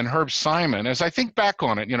Newell and Herb Simon, as I think back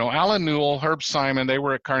on it, Alan Newell, Herb Simon, they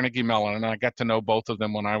were at Carnegie Mellon, and I got to know both of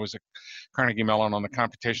them when I was at Carnegie Mellon on the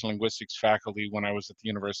computational linguistics faculty when I was at the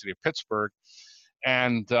University of Pittsburgh.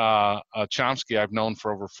 And Chomsky I've known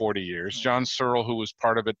for over 40 years. John Searle, who was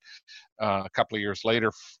part of it a couple of years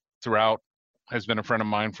later throughout, has been a friend of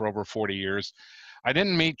mine for over 40 years. I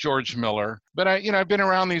didn't meet George Miller, but I've been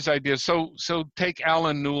around these ideas. So take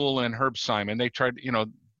Alan Newell and Herb Simon. They tried,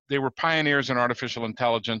 they were pioneers in artificial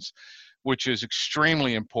intelligence, which is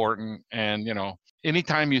extremely important. And,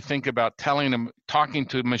 anytime you think about talking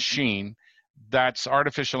to a machine, that's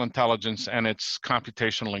artificial intelligence and it's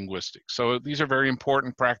computational linguistics. So these are very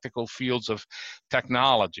important practical fields of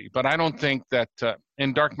technology. But I don't think that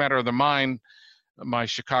in Dark Matter of the Mind, my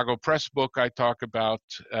Chicago Press book, I talk about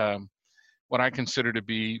what I consider to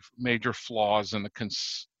be major flaws in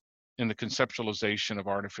the conceptualization of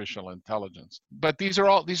artificial intelligence. But these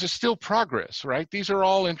are still progress, right? These are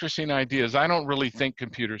all interesting ideas. I don't really think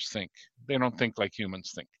computers think. They don't think like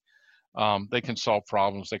humans think. They can solve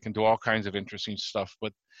problems. They can do all kinds of interesting stuff.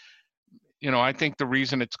 But, I think the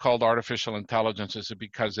reason it's called artificial intelligence is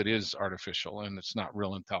because it is artificial and it's not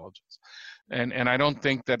real intelligence. And I don't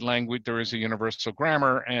think that there is a universal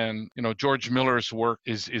grammar. And, George Miller's work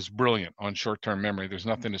is brilliant on short-term memory. There's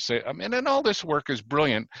nothing to say. I mean, and all this work is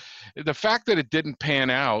brilliant. The fact that it didn't pan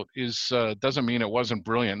out doesn't mean it wasn't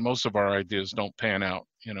brilliant. Most of our ideas don't pan out.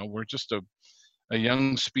 We're just a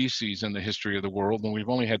young species in the history of the world, and we've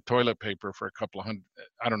only had toilet paper for a couple of hundred.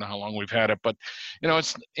 I don't know how long we've had it, but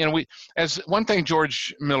as one thing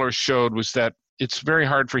George Miller showed was that it's very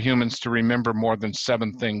hard for humans to remember more than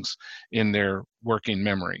 7 things in their working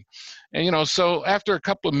memory. And so after a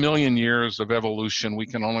couple of million years of evolution, we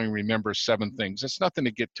can only remember 7 things. It's nothing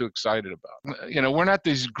to get too excited about. We're not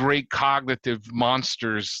these great cognitive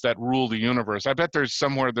monsters that rule the universe. I bet there's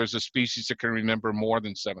a species that can remember more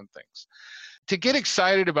than 7 things. To get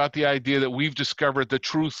excited about the idea that we've discovered the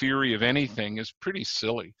true theory of anything is pretty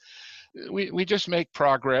silly. We just make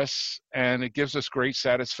progress, and it gives us great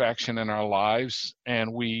satisfaction in our lives,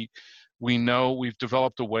 and we know we've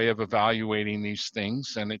developed a way of evaluating these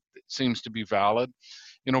things, and it seems to be valid.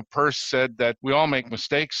 Peirce said that we all make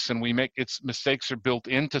mistakes, and mistakes are built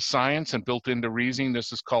into science and built into reasoning.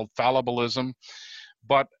 This is called fallibilism.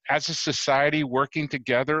 But as a society working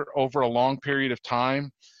together over a long period of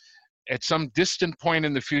time, at some distant point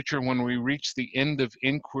in the future, when we reach the end of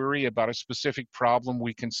inquiry about a specific problem,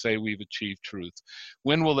 we can say we've achieved truth.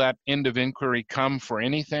 When will that end of inquiry come for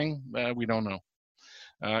anything? We don't know.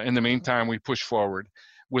 In the meantime, we push forward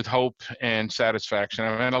with hope and satisfaction.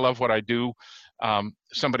 I love what I do.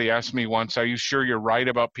 Somebody asked me once, "Are you sure you're right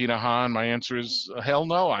about Pinahan?" My answer is, hell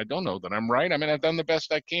no, I don't know that I'm right. I've done the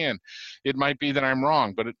best I can. It might be that I'm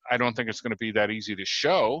wrong, but I don't think it's going to be that easy to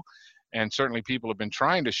show. And certainly people have been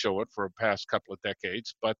trying to show it for the past couple of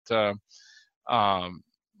decades, but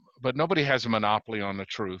nobody has a monopoly on the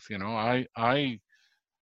truth. I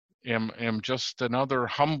am just another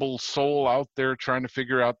humble soul out there trying to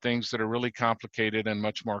figure out things that are really complicated and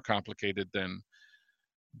much more complicated than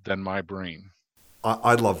my brain.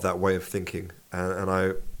 I love that way of thinking, and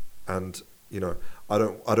I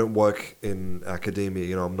don't work in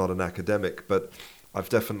academia. I'm not an academic, but I've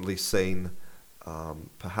definitely seen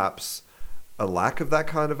perhaps a lack of that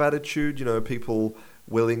kind of attitude, people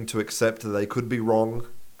willing to accept that they could be wrong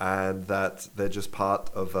and that they're just part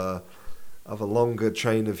of a longer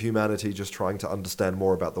chain of humanity just trying to understand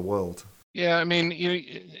more about the world. Yeah,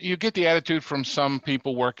 you get the attitude from some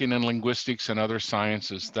people working in linguistics and other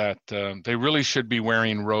sciences that they really should be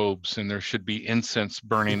wearing robes and there should be incense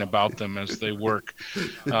burning about them as they work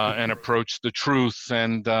and approach the truth.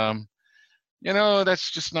 And,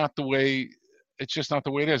 that's just not the way. It's just not the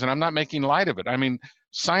way it is. And I'm not making light of it.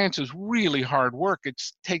 Science is really hard work. It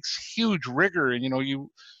takes huge rigor. And,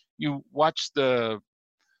 you watch the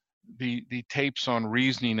tapes on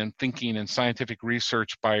reasoning and thinking and scientific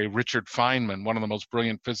research by Richard Feynman, one of the most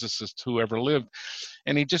brilliant physicists who ever lived.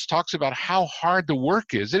 And he just talks about how hard the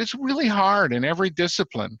work is. And it's really hard in every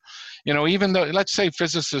discipline. Even though, let's say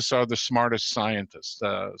physicists are the smartest scientists,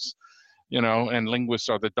 and linguists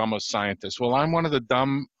are the dumbest scientists. Well, I'm one of the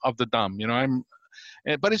dumb of the dumb.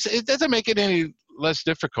 But it doesn't make it any less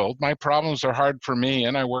difficult. My problems are hard for me,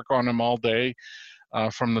 and I work on them all day.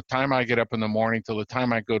 From the time I get up in the morning till the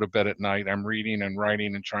time I go to bed at night, I'm reading and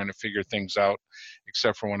writing and trying to figure things out,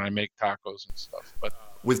 except for when I make tacos and stuff. But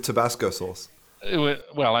with Tabasco sauce.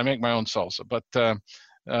 Well, I make my own salsa, but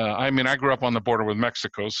I grew up on the border with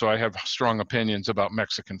Mexico, so I have strong opinions about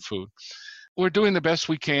Mexican food. We're doing the best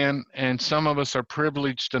we can, and some of us are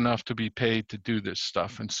privileged enough to be paid to do this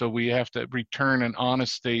stuff. And so we have to return an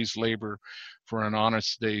honest day's labor for an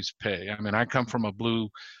honest day's pay. I come from a blue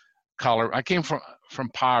collar. I came from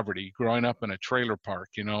poverty, growing up in a trailer park,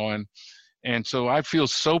 and so I feel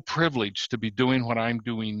so privileged to be doing what I'm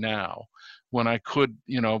doing now, when I could,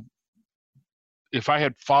 if I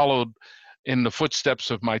had followed in the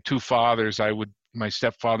footsteps of my 2 fathers, my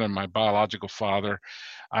stepfather and my biological father,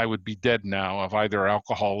 I would be dead now of either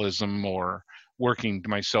alcoholism or working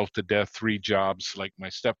myself to death 3 jobs like my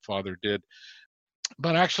stepfather did.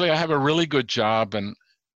 But actually, I have a really good job,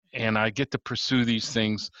 and I get to pursue these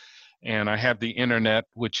things. And I have the internet,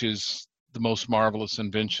 which is the most marvelous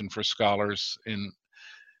invention for scholars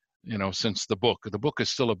since the book. The book is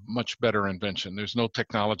still a much better invention. There's no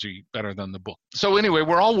technology better than the book. So anyway,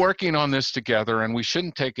 we're all working on this together, and we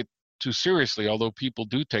shouldn't take it too seriously, although people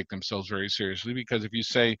do take themselves very seriously, because if you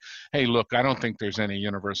say, hey, look, I don't think there's any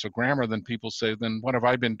universal grammar, then people say, then what have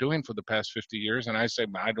I been doing for the past 50 years? And I say,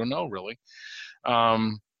 I don't know, really.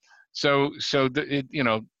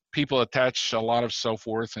 People attach a lot of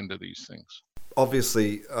self-worth into these things.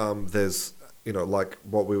 Obviously, there's, like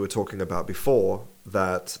what we were talking about before,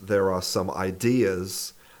 that there are some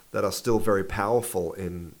ideas that are still very powerful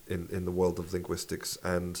in the world of linguistics.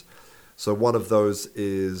 And so one of those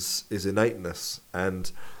is innateness.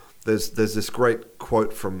 And there's this great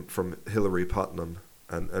quote from Hilary Putnam,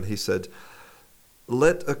 and he said,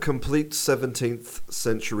 "Let a complete 17th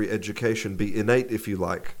century education be innate if you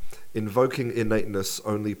like. Invoking innateness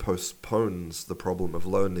only postpones the problem of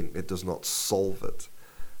learning. It does not solve it."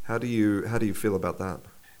 How do you feel about that?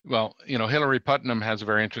 Well, Hilary Putnam has a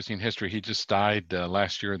very interesting history. He just died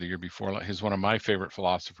last year or the year before. He's one of my favorite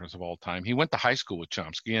philosophers of all time. He went to high school with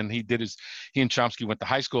Chomsky, and he and Chomsky went to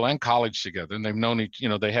high school and college together, and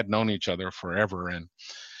they had known each other forever.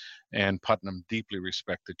 And Putnam deeply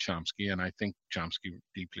respected Chomsky, and I think Chomsky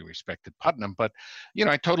deeply respected Putnam. But,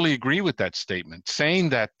 I totally agree with that statement. Saying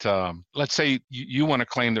that, let's say you want to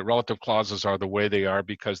claim that relative clauses are the way they are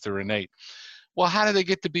because they're innate. Well, how did they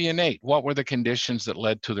get to be innate? What were the conditions that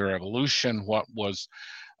led to their evolution? What was,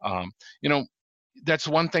 that's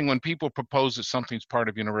one thing when people propose that something's part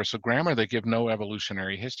of universal grammar, they give no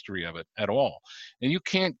evolutionary history of it at all. And you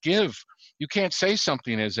can't say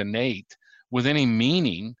something is innate with any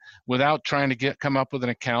meaning without trying to come up with an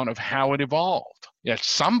account of how it evolved. Yet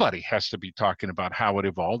somebody has to be talking about how it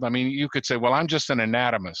evolved. I mean, you could say, well, I'm just an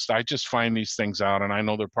anatomist. I just find these things out and I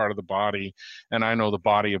know they're part of the body and I know the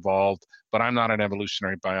body evolved, but I'm not an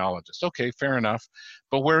evolutionary biologist. Okay, fair enough.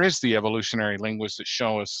 But where is the evolutionary linguists that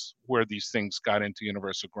show us where these things got into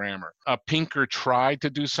universal grammar? Pinker tried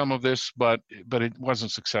to do some of this, but it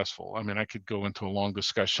wasn't successful. I mean, I could go into a long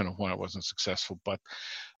discussion of why it wasn't successful, but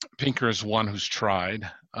Pinker is one who's tried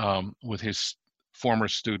with his former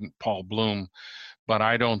student Paul Bloom, but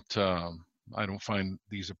I don't find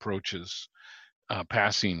these approaches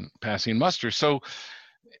passing muster. So,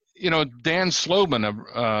 Dan Slobin,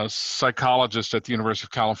 a psychologist at the University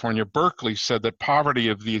of California, Berkeley, said that poverty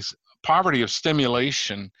of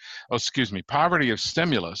stimulus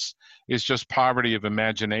is just poverty of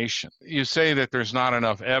imagination. You say that there's not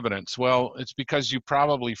enough evidence. Well, it's because you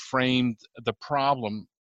probably framed the problem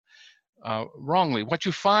wrongly. What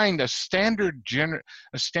you find, a standard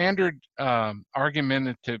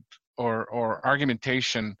argumentative or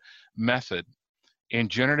argumentation method in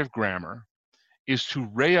generative grammar is to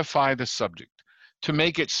reify the subject, to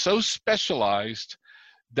make it so specialized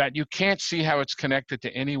that you can't see how it's connected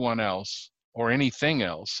to anyone else or anything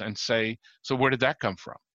else, and say, so where did that come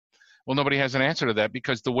from? Well, nobody has an answer to that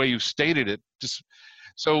because the way you stated it just.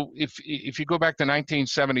 So if you go back to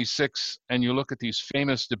 1976 and you look at these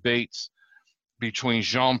famous debates between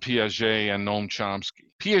Jean Piaget and Noam Chomsky,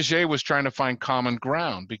 Piaget was trying to find common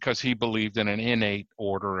ground because he believed in an innate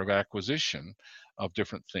order of acquisition of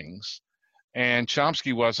different things. And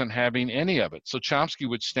Chomsky wasn't having any of it. So Chomsky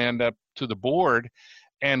would stand up to the board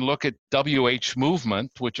and look at WH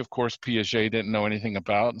movement, which of course Piaget didn't know anything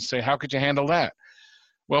about, and say, how could you handle that?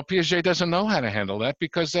 Well, Piaget doesn't know how to handle that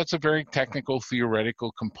because that's a very technical,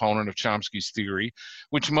 theoretical component of Chomsky's theory,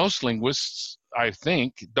 which most linguists, I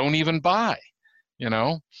think, don't even buy.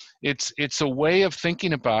 It's a way of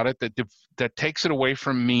thinking about it that takes it away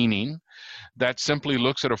from meaning, that simply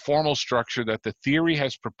looks at a formal structure that the theory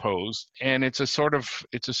has proposed, and it's a sort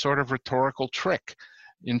of rhetorical trick,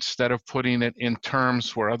 instead of putting it in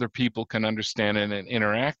terms where other people can understand it and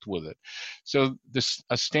interact with it. So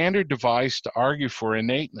a standard device to argue for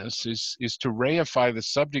innateness is to reify the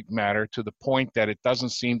subject matter to the point that it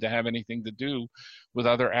doesn't seem to have anything to do with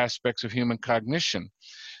other aspects of human cognition.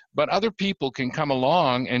 But other people can come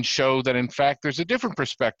along and show that, in fact, there's a different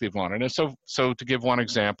perspective on it. And so to give one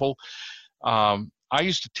example, I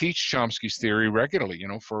used to teach Chomsky's theory regularly.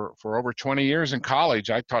 For over 20 years in college,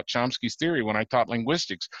 I taught Chomsky's theory when I taught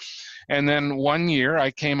linguistics. And then one year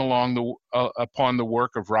I came along upon the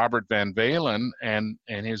work of Robert Van Valen and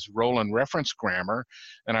his Roland reference grammar.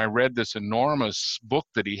 And I read this enormous book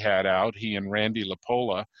that he had out, he and Randy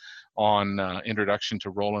LaPolla, on Introduction to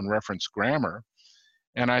Roland reference grammar.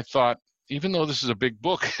 And I thought, even though this is a big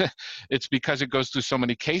book, it's because it goes through so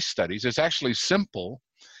many case studies. It's actually simple.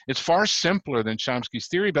 It's far simpler than Chomsky's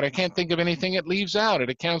theory, but I can't think of anything it leaves out. It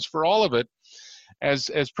accounts for all of it as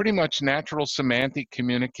pretty much natural semantic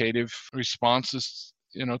communicative responses,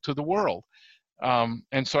 to the world.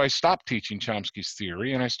 And so I stopped teaching Chomsky's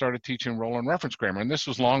theory and I started teaching Roland reference grammar. And this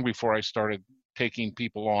was long before I started taking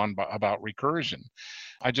people on about recursion.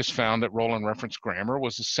 I just found that role and reference grammar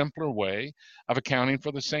was a simpler way of accounting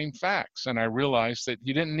for the same facts. And I realized that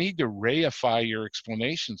you didn't need to reify your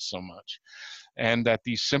explanations so much, and that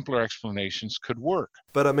these simpler explanations could work.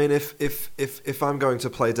 But I mean, if I'm going to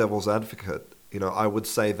play devil's advocate, I would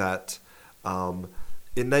say that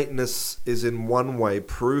innateness is in one way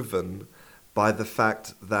proven by the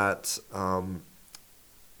fact that,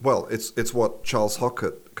 it's what Charles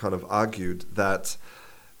Hockett kind of argued, that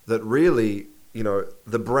really,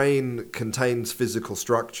 the brain contains physical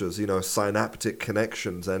structures, synaptic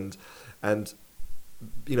connections, and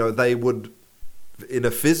they would, in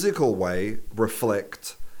a physical way,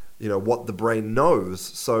 reflect, what the brain knows.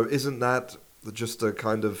 So isn't that just a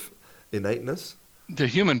kind of innateness? The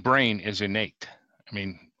human brain is innate. I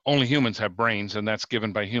mean, only humans have brains, and that's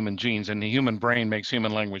given by human genes, and the human brain makes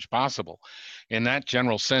human language possible. In that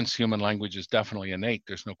general sense, human language is definitely innate.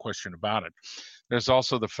 There's no question about it. There's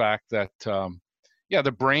also the fact that,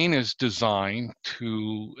 the brain is designed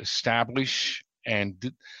to establish and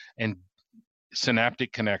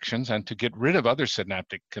synaptic connections and to get rid of other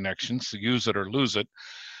synaptic connections, to use it or lose it.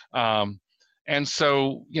 And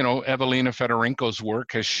so, Evelina Fedorenko's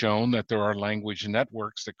work has shown that there are language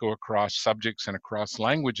networks that go across subjects and across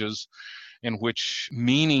languages in which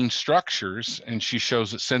meaning structures, and she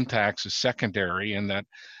shows that syntax is secondary and that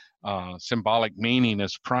symbolic meaning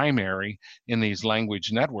is primary in these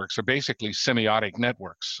language networks, are basically semiotic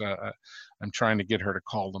networks. I'm trying to get her to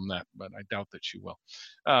call them that, but I doubt that she will.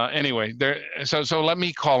 Anyway, so let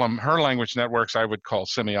me call them, her language networks I would call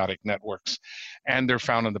semiotic networks, and they're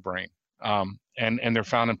found in the brain. And they're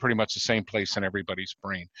found in pretty much the same place in everybody's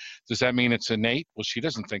brain. Does that mean it's innate? Well, she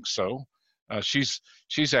doesn't think so.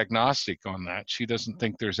 She's agnostic on that. She doesn't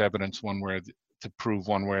think there's evidence to prove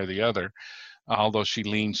one way or the other, although she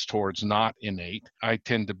leans towards not innate. I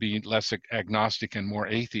tend to be less agnostic and more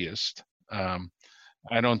atheist.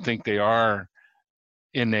 I don't think they are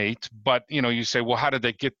innate, but you say, well, how did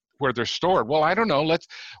they get where they're stored? Well, I don't know.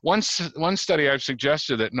 One study I've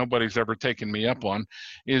suggested that nobody's ever taken me up on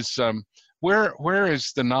is where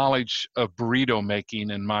is the knowledge of burrito making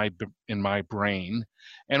in my brain,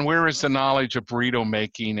 and where is the knowledge of burrito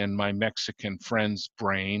making in my Mexican friend's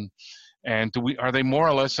brain? And are they more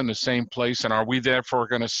or less in the same place? And are we therefore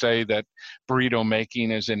going to say that burrito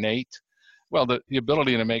making is innate? Well, the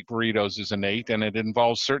ability to make burritos is innate, and it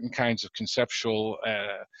involves certain kinds of conceptual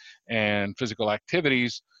and physical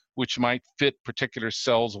activities which might fit particular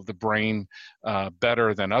cells of the brain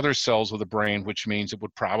better than other cells of the brain, which means it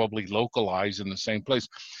would probably localize in the same place.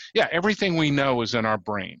 Yeah, everything we know is in our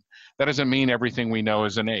brain. That doesn't mean everything we know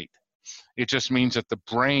is innate. It just means that the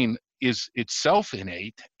brain is itself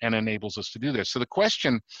innate and enables us to do this. So the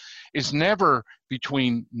question is never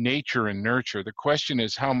between nature and nurture. The question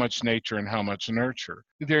is how much nature and how much nurture.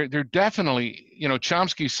 They're definitely,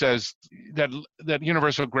 Chomsky says that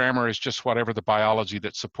universal grammar is just whatever the biology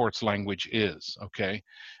that supports language is, okay?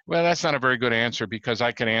 Well, that's not a very good answer, because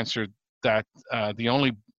I can answer that the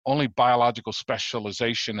only biological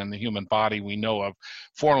specialization in the human body we know of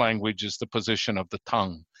for language is the position of the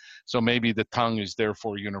tongue. So maybe the tongue is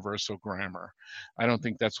therefore universal grammar. I don't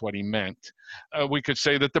think that's what he meant. We could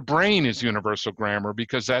say that the brain is universal grammar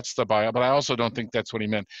because that's the bio, but I also don't think that's what he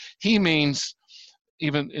meant. He means,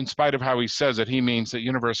 even in spite of how he says it, he means that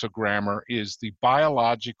universal grammar is the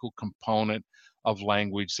biological component of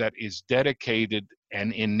language that is dedicated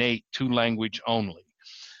and innate to language only.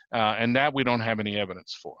 And that we don't have any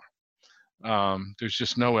evidence for. There's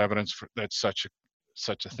just no evidence that such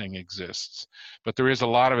a thing exists. But there is a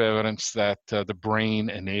lot of evidence that the brain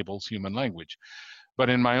enables human language. But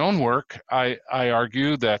in my own work, I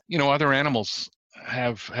argue that other animals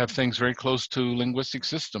have things very close to linguistic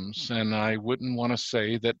systems, and I wouldn't want to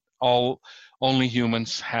say that only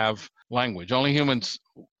humans have language. Only humans.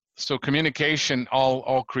 So communication,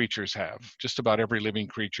 all creatures have. Just about every living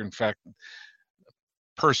creature. In fact,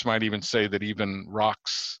 Peirce might even say that even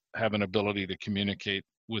rocks have an ability to communicate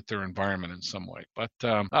with their environment in some way. But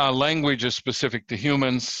language is specific to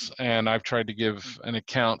humans, and I've tried to give an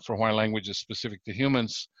account for why language is specific to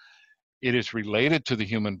humans. It is related to the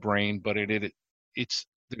human brain, but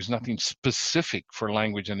there's nothing specific for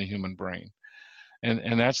language in the human brain,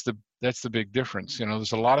 and that's the big difference.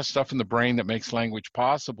 There's a lot of stuff in the brain that makes language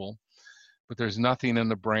possible, but there's nothing in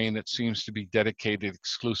the brain that seems to be dedicated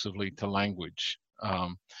exclusively to language.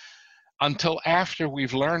 Until after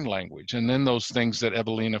we've learned language. And then those things that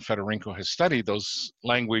Evelina Fedorenko has studied, those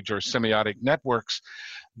language or semiotic networks,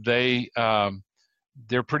 they're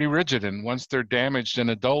pretty rigid. And once they're damaged in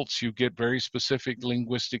adults, you get very specific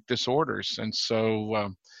linguistic disorders. And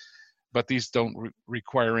so but these don't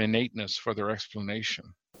require innateness for their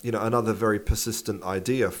explanation. Another very persistent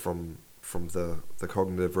idea from the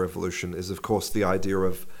cognitive revolution is, of course, the idea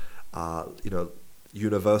of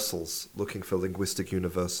universals, looking for linguistic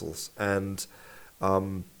universals. And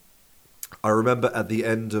I remember at the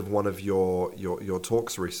end of one of your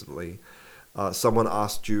talks recently, someone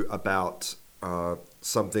asked you about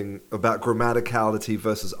something about grammaticality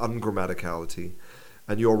versus ungrammaticality,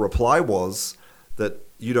 and your reply was that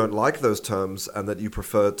you don't like those terms and that you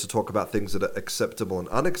prefer to talk about things that are acceptable and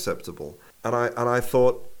unacceptable. And I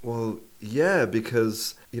thought, well, yeah,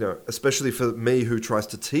 because, especially for me who tries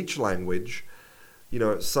to teach language,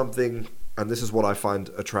 something, and this is what I find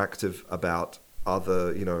attractive about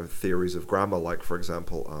other, theories of grammar, like, for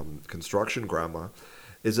example, construction grammar,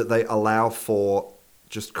 is that they allow for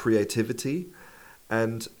just creativity.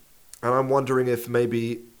 And I'm wondering if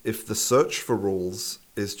the search for rules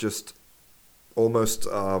is just almost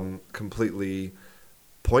completely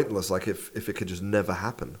pointless, like if it could just never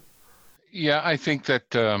happen. Yeah, I think that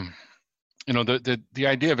the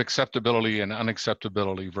idea of acceptability and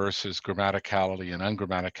unacceptability versus grammaticality and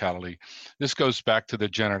ungrammaticality, this goes back to the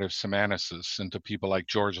generative semanticists and to people like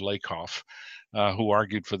George Lakoff, who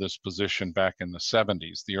argued for this position back in the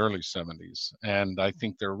 70s, the early 70s. And I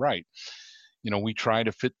think they're right. We try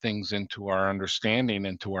to fit things into our understanding,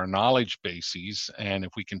 into our knowledge bases, and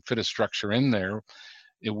if we can fit a structure in there,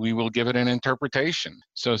 we will give it an interpretation.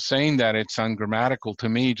 So saying that it's ungrammatical to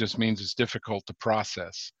me just means it's difficult to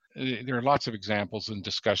process. There are lots of examples and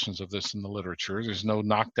discussions of this in the literature. There's no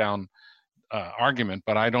knockdown argument,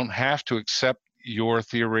 but I don't have to accept your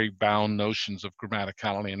theory-bound notions of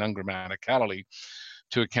grammaticality and ungrammaticality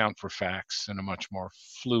to account for facts in a much more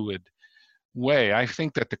fluid way. I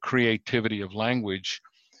think that the creativity of language,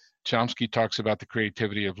 Chomsky talks about the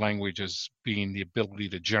creativity of language as being the ability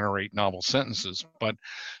to generate novel sentences, but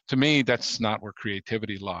to me, that's not where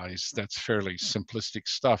creativity lies. That's fairly simplistic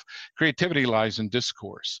stuff. Creativity lies in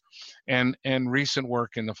discourse. And recent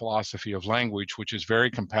work in the philosophy of language, which is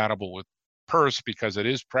very compatible with Peirce because it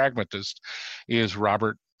is pragmatist, is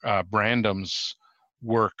Robert Brandam's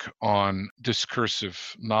work on discursive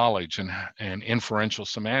knowledge and inferential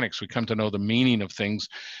semantics. We come to know the meaning of things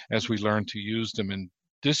as we learn to use them in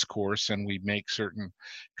discourse, and we make certain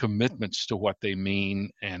commitments to what they mean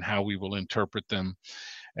and how we will interpret them.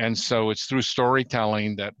 And so it's through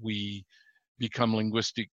storytelling that we become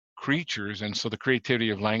linguistic creatures. And so the creativity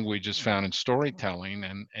of language is found in storytelling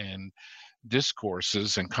and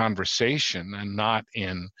discourses and conversation, and not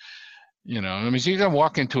in so you can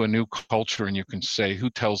walk into a new culture and you can say who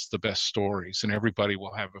tells the best stories, and everybody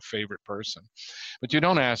will have a favorite person. But you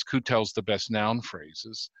don't ask who tells the best noun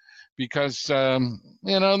phrases, because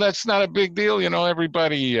that's not a big deal.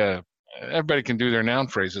 Everybody can do their noun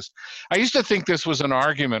phrases. I used to think this was an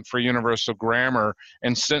argument for universal grammar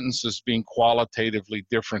and sentences being qualitatively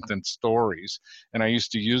different than stories, and I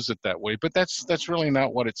used to use it that way. But that's really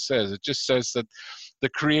not what it says. It just says that the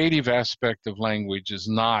creative aspect of language is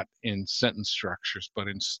not in sentence structures, but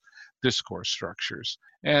in discourse structures.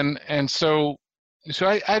 And so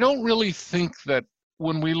I don't really think that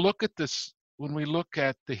when we look at this, when we look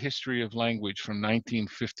at the history of language from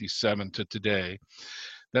 1957 to today,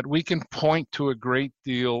 that we can point to a great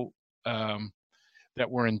deal that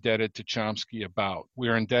we're indebted to Chomsky about.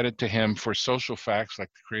 We're indebted to him for social facts like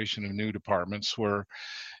the creation of new departments. We're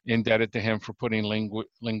indebted to him for putting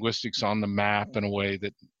linguistics on the map in a way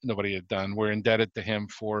that nobody had done. We're indebted to him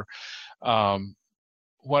for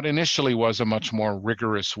what initially was a much more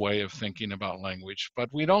rigorous way of thinking about language. But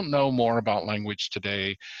we don't know more about language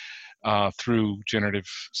today through generative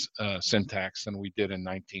syntax than we did in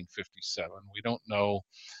 1957. We don't know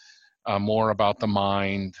more about the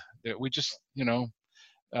mind. We just,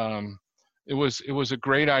 it was a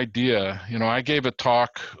great idea. I gave a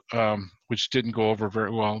talk which didn't go over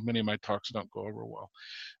very well. Many of my talks don't go over well.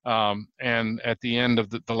 And at the end of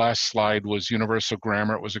the last slide was universal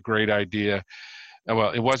grammar. It was a great idea.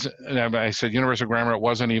 Well, it wasn't. I said universal grammar. It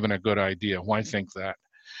wasn't even a good idea. Why think that?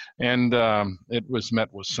 And it was met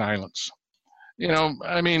with silence.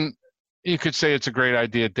 You could say it's a great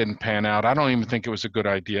idea. It didn't pan out. I don't even think it was a good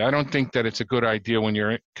idea. I don't think that it's a good idea when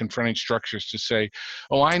you're confronting structures to say,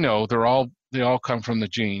 oh, I know, they all come from the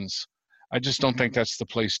genes. I just don't think that's the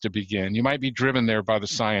place to begin. You might be driven there by the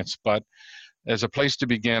science, but as a place to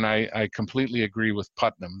begin, I completely agree with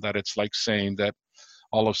Putnam that it's like saying that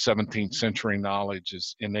all of 17th century knowledge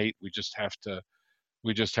is innate. We just have to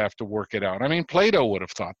work it out. I mean, Plato would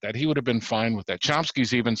have thought that. He would have been fine with that.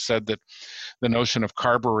 Chomsky's even said that the notion of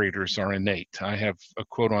carburetors are innate. I have a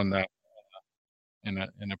quote on that in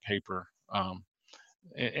a paper.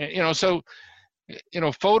 So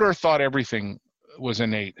Fodor thought everything was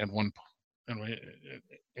innate at one point.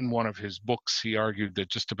 In one of his books, he argued that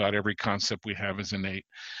just about every concept we have is innate.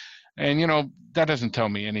 And that doesn't tell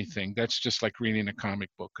me anything. That's just like reading a comic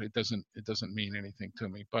book. It doesn't mean anything to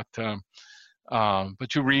me. But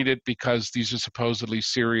you read it because these are supposedly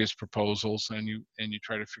serious proposals, and you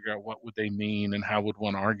try to figure out what would they mean and how would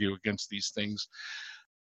one argue against these things.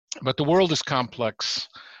 But the world is complex,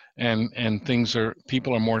 and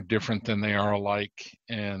people are more different than they are alike.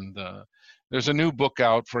 And there's a new book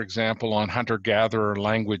out, for example, on hunter-gatherer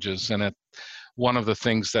languages, and one of the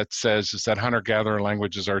things that says is that hunter-gatherer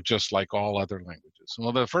languages are just like all other languages.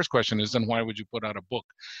 Well, the first question is, then why would you put out a book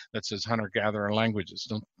that says hunter-gatherer languages?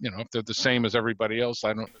 If they're the same as everybody else,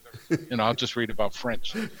 I'll just read about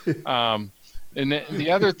French. And the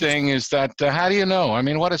other thing is that, how do you know? I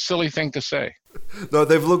mean, what a silly thing to say. No,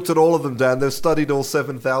 they've looked at all of them, Dan. They've studied all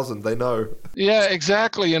 7,000. They know. Yeah,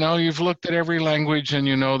 exactly. You've looked at every language, and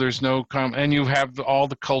there's no and you have all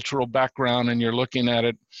the cultural background, and you're looking at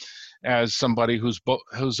it as somebody who's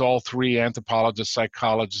all three: anthropologist,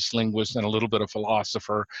 psychologist, linguist, and a little bit of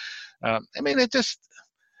philosopher. It just,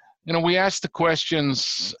 we ask the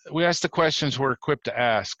questions we're equipped to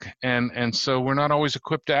ask, and so we're not always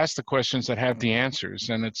equipped to ask the questions that have the answers.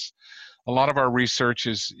 And it's a lot of our research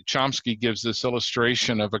is, Chomsky gives this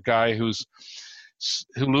illustration of a guy who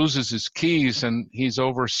loses his keys, and he's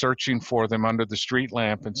over searching for them under the street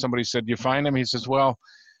lamp, and somebody said, "You find them?" He says, "Well,"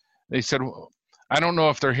 they said, "I don't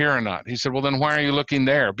know if they're here or not." He said, "Well, then why are you looking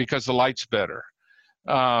there?" "Because the light's better."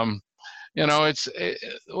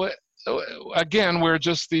 Again, we're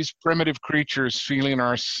just these primitive creatures feeling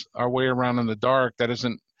our way around in the dark. That's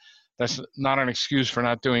not an excuse for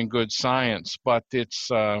not doing good science, but it's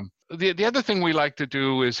the other thing we like to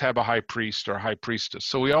do is have a high priest or high priestess.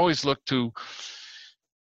 So we always look to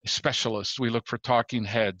specialists. We look for talking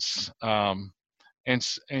heads.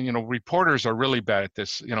 And reporters are really bad at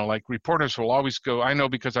this. Like reporters will always go, I know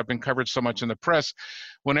because I've been covered so much in the press,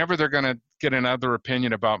 whenever they're going to get another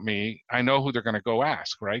opinion about me, I know who they're going to go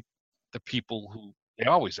ask, right? The people who they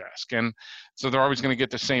always ask. And so they're always going to get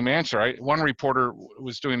the same answer. One reporter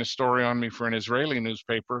was doing a story on me for an Israeli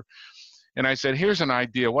newspaper, and I said, "Here's an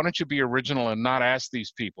idea. Why don't you be original and not ask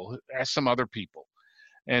these people, ask some other people?"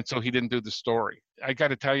 And so he didn't do the story. I got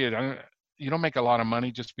to tell you, you don't make a lot of money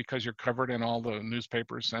just because you're covered in all the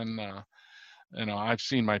newspapers. And, I've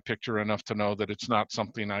seen my picture enough to know that it's not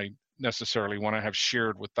something I necessarily want to have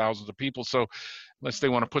shared with thousands of people. So unless they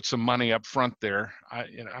want to put some money up front there,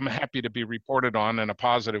 I'm happy to be reported on in a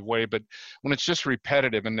positive way. But when it's just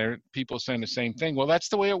repetitive and there are people saying the same thing, well, that's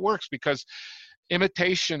the way it works, because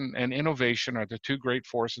imitation and innovation are the two great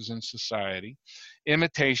forces in society.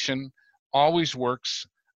 Imitation always works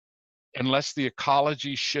unless the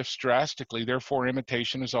ecology shifts drastically. Therefore,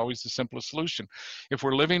 imitation is always the simplest solution. If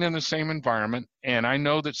we're living in the same environment and I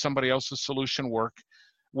know that somebody else's solution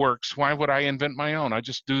works, why would I invent my own? I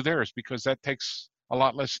just do theirs, because that takes a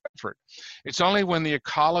lot less effort. It's only when the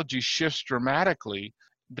ecology shifts dramatically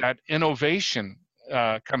that innovation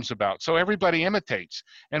comes about. So everybody imitates,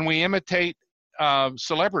 and we imitate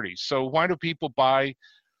celebrities. So why do people buy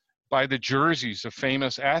the jerseys of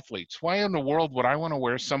famous athletes? Why in the world would I want to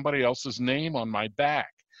wear somebody else's name on my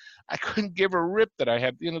back? I couldn't give a rip that I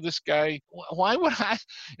had, this guy. Why would I,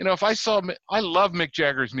 if I saw, I love Mick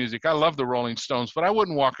Jagger's music. I love the Rolling Stones, but I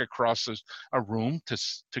wouldn't walk across a room to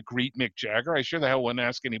greet Mick Jagger. I sure the hell wouldn't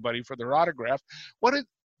ask anybody for their autograph.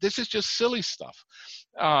 This is just silly stuff.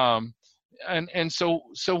 And so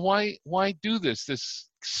why do this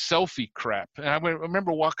selfie crap? And I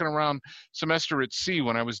remember walking around semester at sea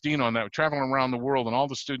when I was dean on that, traveling around the world, and all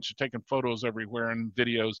the students are taking photos everywhere and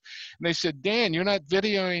videos. And they said, "Dan, you're not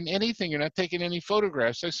videoing anything. You're not taking any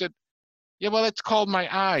photographs." I said, "Yeah, well, it's called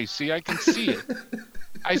my eyes. See, I can see it."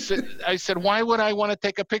 I said, "Why would I want to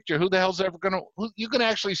take a picture? Who the hell's ever going to, you can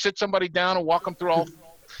actually sit somebody down and walk them through all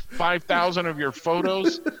 5,000 of your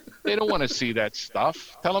photos? They don't want to see that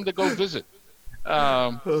stuff. Tell them to go visit."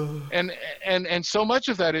 And so much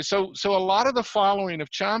of that is so a lot of the following of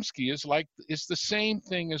Chomsky is the same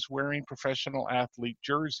thing as wearing professional athlete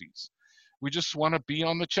jerseys. We just want to be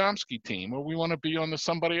on the Chomsky team, or we want to be on the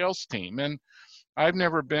somebody else team. And I've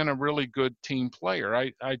never been a really good team player.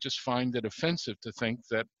 I just find it offensive to think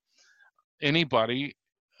that anybody,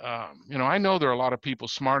 I know there are a lot of people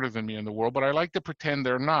smarter than me in the world, but I like to pretend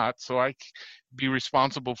they're not, so I be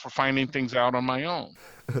responsible for finding things out on my own.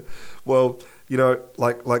 Well,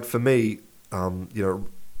 like for me,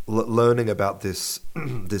 learning about this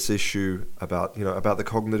issue about the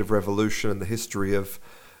cognitive revolution and the history of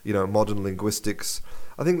modern linguistics,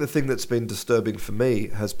 I think the thing that's been disturbing for me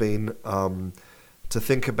has been to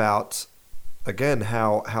think about again,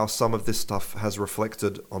 how some of this stuff has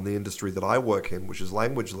reflected on the industry that I work in, which is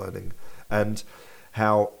language learning, and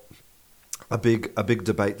how a big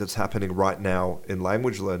debate that's happening right now in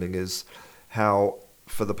language learning is how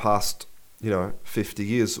for the past 50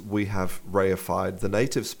 years we have reified the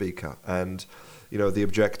native speaker, and the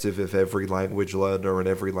objective of every language learner and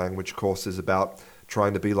every language course is about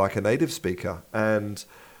trying to be like a native speaker, and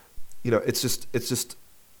it's just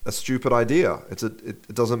a stupid idea.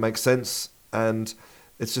 It doesn't make sense, and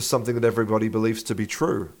it's just something that everybody believes to be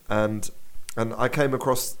true. And I came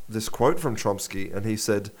across this quote from Chomsky, and he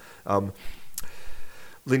said,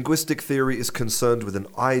 linguistic theory is concerned with an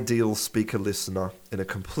ideal speaker-listener in a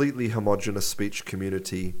completely homogeneous speech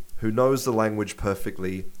community who knows the language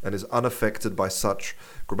perfectly and is unaffected by such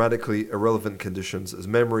grammatically irrelevant conditions as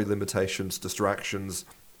memory limitations, distractions,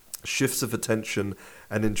 shifts of attention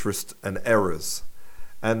and interest, and errors.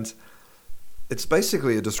 And it's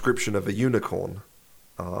basically a description of a unicorn.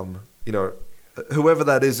 Whoever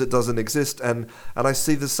that is, it doesn't exist. And I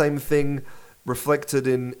see the same thing reflected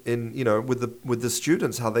in with the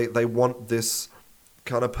students, how they want this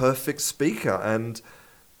kind of perfect speaker. And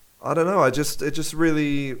I don't know, it just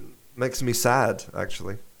really makes me sad,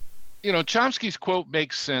 actually. Chomsky's quote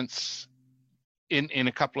makes sense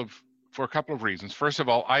for a couple of reasons. First of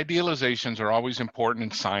all, idealizations are always important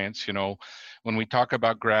in science. When we talk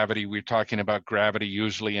about gravity, we're talking about gravity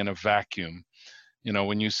usually in a vacuum.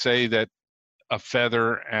 When you say that a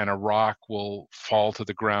feather and a rock will fall to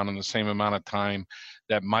the ground in the same amount of time,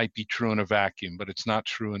 that might be true in a vacuum, but it's not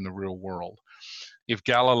true in the real world. If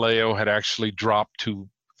Galileo had actually dropped two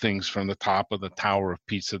things from the top of the Tower of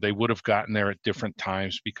Pisa, they would have gotten there at different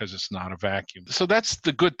times because it's not a vacuum. So that's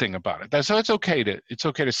the good thing about it. So it's okay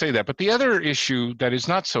to say that. But the other issue that is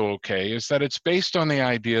not so okay is that it's based on the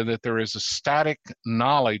idea that there is a static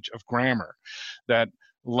knowledge of grammar, that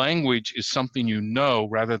language is something you know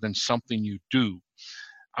rather than something you do.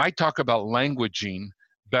 I talk about languaging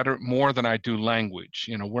more than I do language.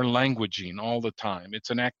 We're languaging all the time.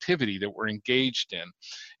 It's an activity that we're engaged in,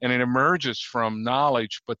 and it emerges from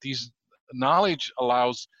knowledge, but these knowledge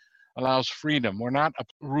allows freedom. We're not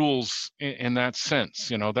rules in that sense.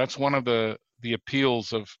 That's one of the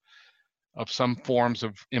appeals of some forms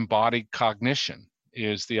of embodied cognition,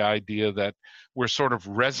 is the idea that we're sort of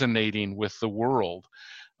resonating with the world.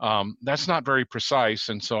 That's not very precise,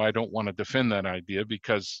 and so I don't want to defend that idea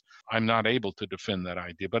because I'm not able to defend that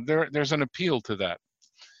idea. But there's an appeal to that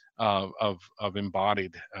of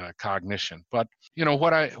embodied cognition. But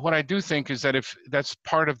what I do think is that if that's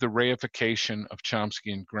part of the reification of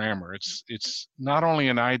Chomskyan grammar, it's not only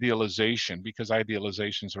an idealization, because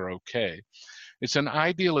idealizations are okay. It's an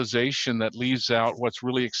idealization that leaves out what's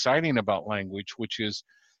really exciting about language, which is,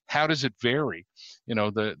 how does it vary?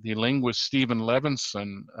 The linguist Stephen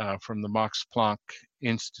Levinson from the Max Planck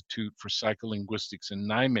Institute for Psycholinguistics in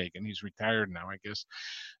Nijmegen, he's retired now, I guess,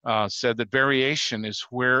 said that variation is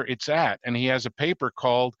where it's at. And he has a paper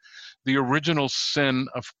called The Original Sin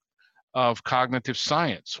of Cognitive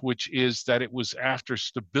Science, which is that it was after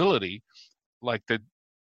stability, like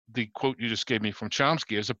the quote you just gave me from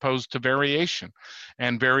Chomsky, as opposed to variation.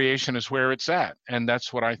 And variation is where it's at. And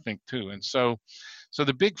that's what I think too. And so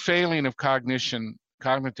the big failing of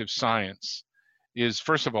cognitive science is,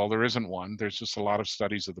 first of all, there isn't one. There's just a lot of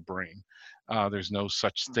studies of the brain. There's no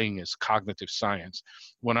such thing as cognitive science.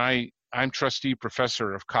 When I'm trustee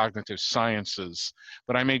professor of cognitive sciences,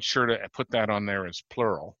 but I made sure to put that on there as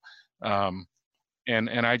plural. And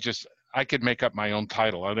I could make up my own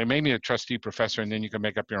title. They made me a trustee professor, and then you can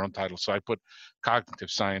make up your own title. So I put cognitive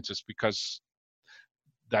sciences because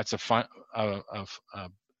that's a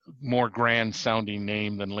more grand sounding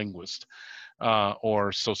name than linguist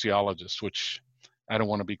or sociologist, which I don't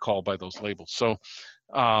want to be called by those labels. So,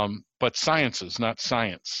 but sciences, not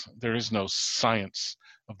science. There is no science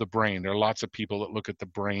of the brain. There are lots of people that look at the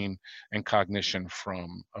brain and cognition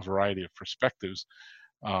from a variety of perspectives.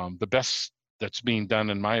 The best that's being done,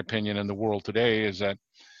 in my opinion, in the world today is at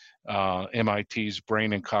MIT's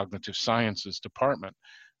Brain and Cognitive Sciences department.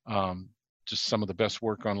 Just some of the best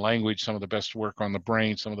work on language, some of the best work on the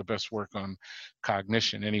brain, some of the best work on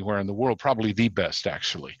cognition anywhere in the world. Probably the best,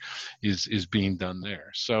 actually, is being done there.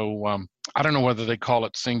 So I don't know whether they call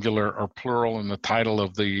it singular or plural in the title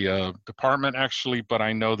of the department, actually, but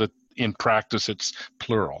I know that in practice it's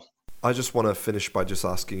plural. I just want to finish by just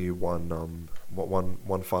asking you one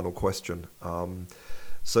final question.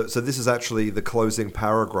 So this is actually the closing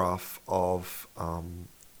paragraph of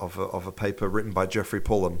a paper written by Geoffrey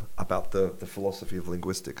Pullen about the philosophy of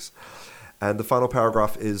linguistics. And the final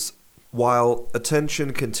paragraph is, while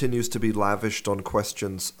attention continues to be lavished on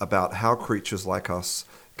questions about how creatures like us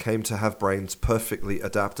came to have brains perfectly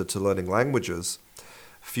adapted to learning languages,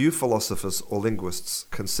 few philosophers or linguists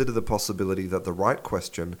consider the possibility that the right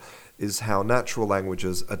question is how natural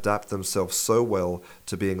languages adapt themselves so well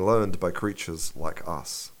to being learned by creatures like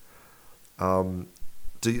us. Do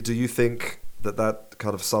you think that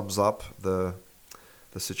kind of sums up the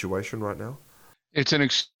situation right now? It's an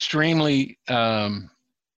extremely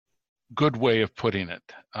good way of putting it.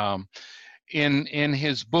 In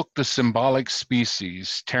his book, The Symbolic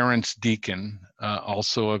Species, Terence Deacon,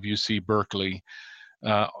 also of UC Berkeley,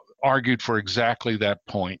 argued for exactly that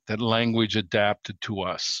point, that language adapted to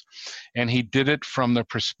us. And he did it from the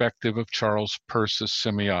perspective of Charles Peirce's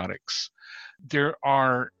semiotics. There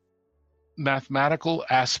are mathematical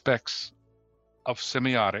aspects of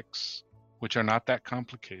semiotics, which are not that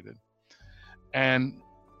complicated. And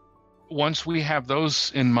once we have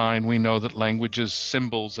those in mind, we know that languages,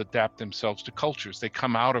 symbols adapt themselves to cultures. They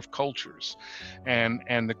come out of cultures, and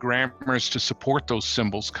the grammars to support those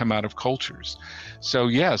symbols come out of cultures. So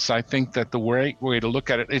yes, I think that the way to look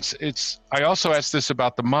at it, it's. I also asked this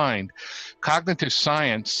about the mind. Cognitive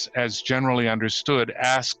science, as generally understood,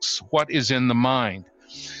 asks what is in the mind.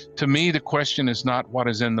 To me, the question is not what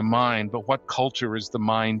is in the mind, but what culture is the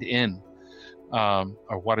mind in,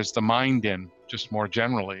 or what is the mind in, just more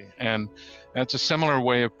generally. And that's a similar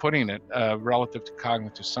way of putting it relative to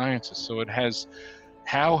cognitive sciences. So it has,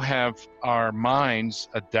 how have our minds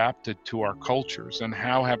adapted to our cultures, and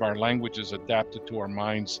how have our languages adapted to our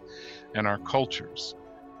minds and our cultures?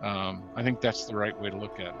 I think that's the right way to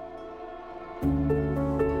look at it.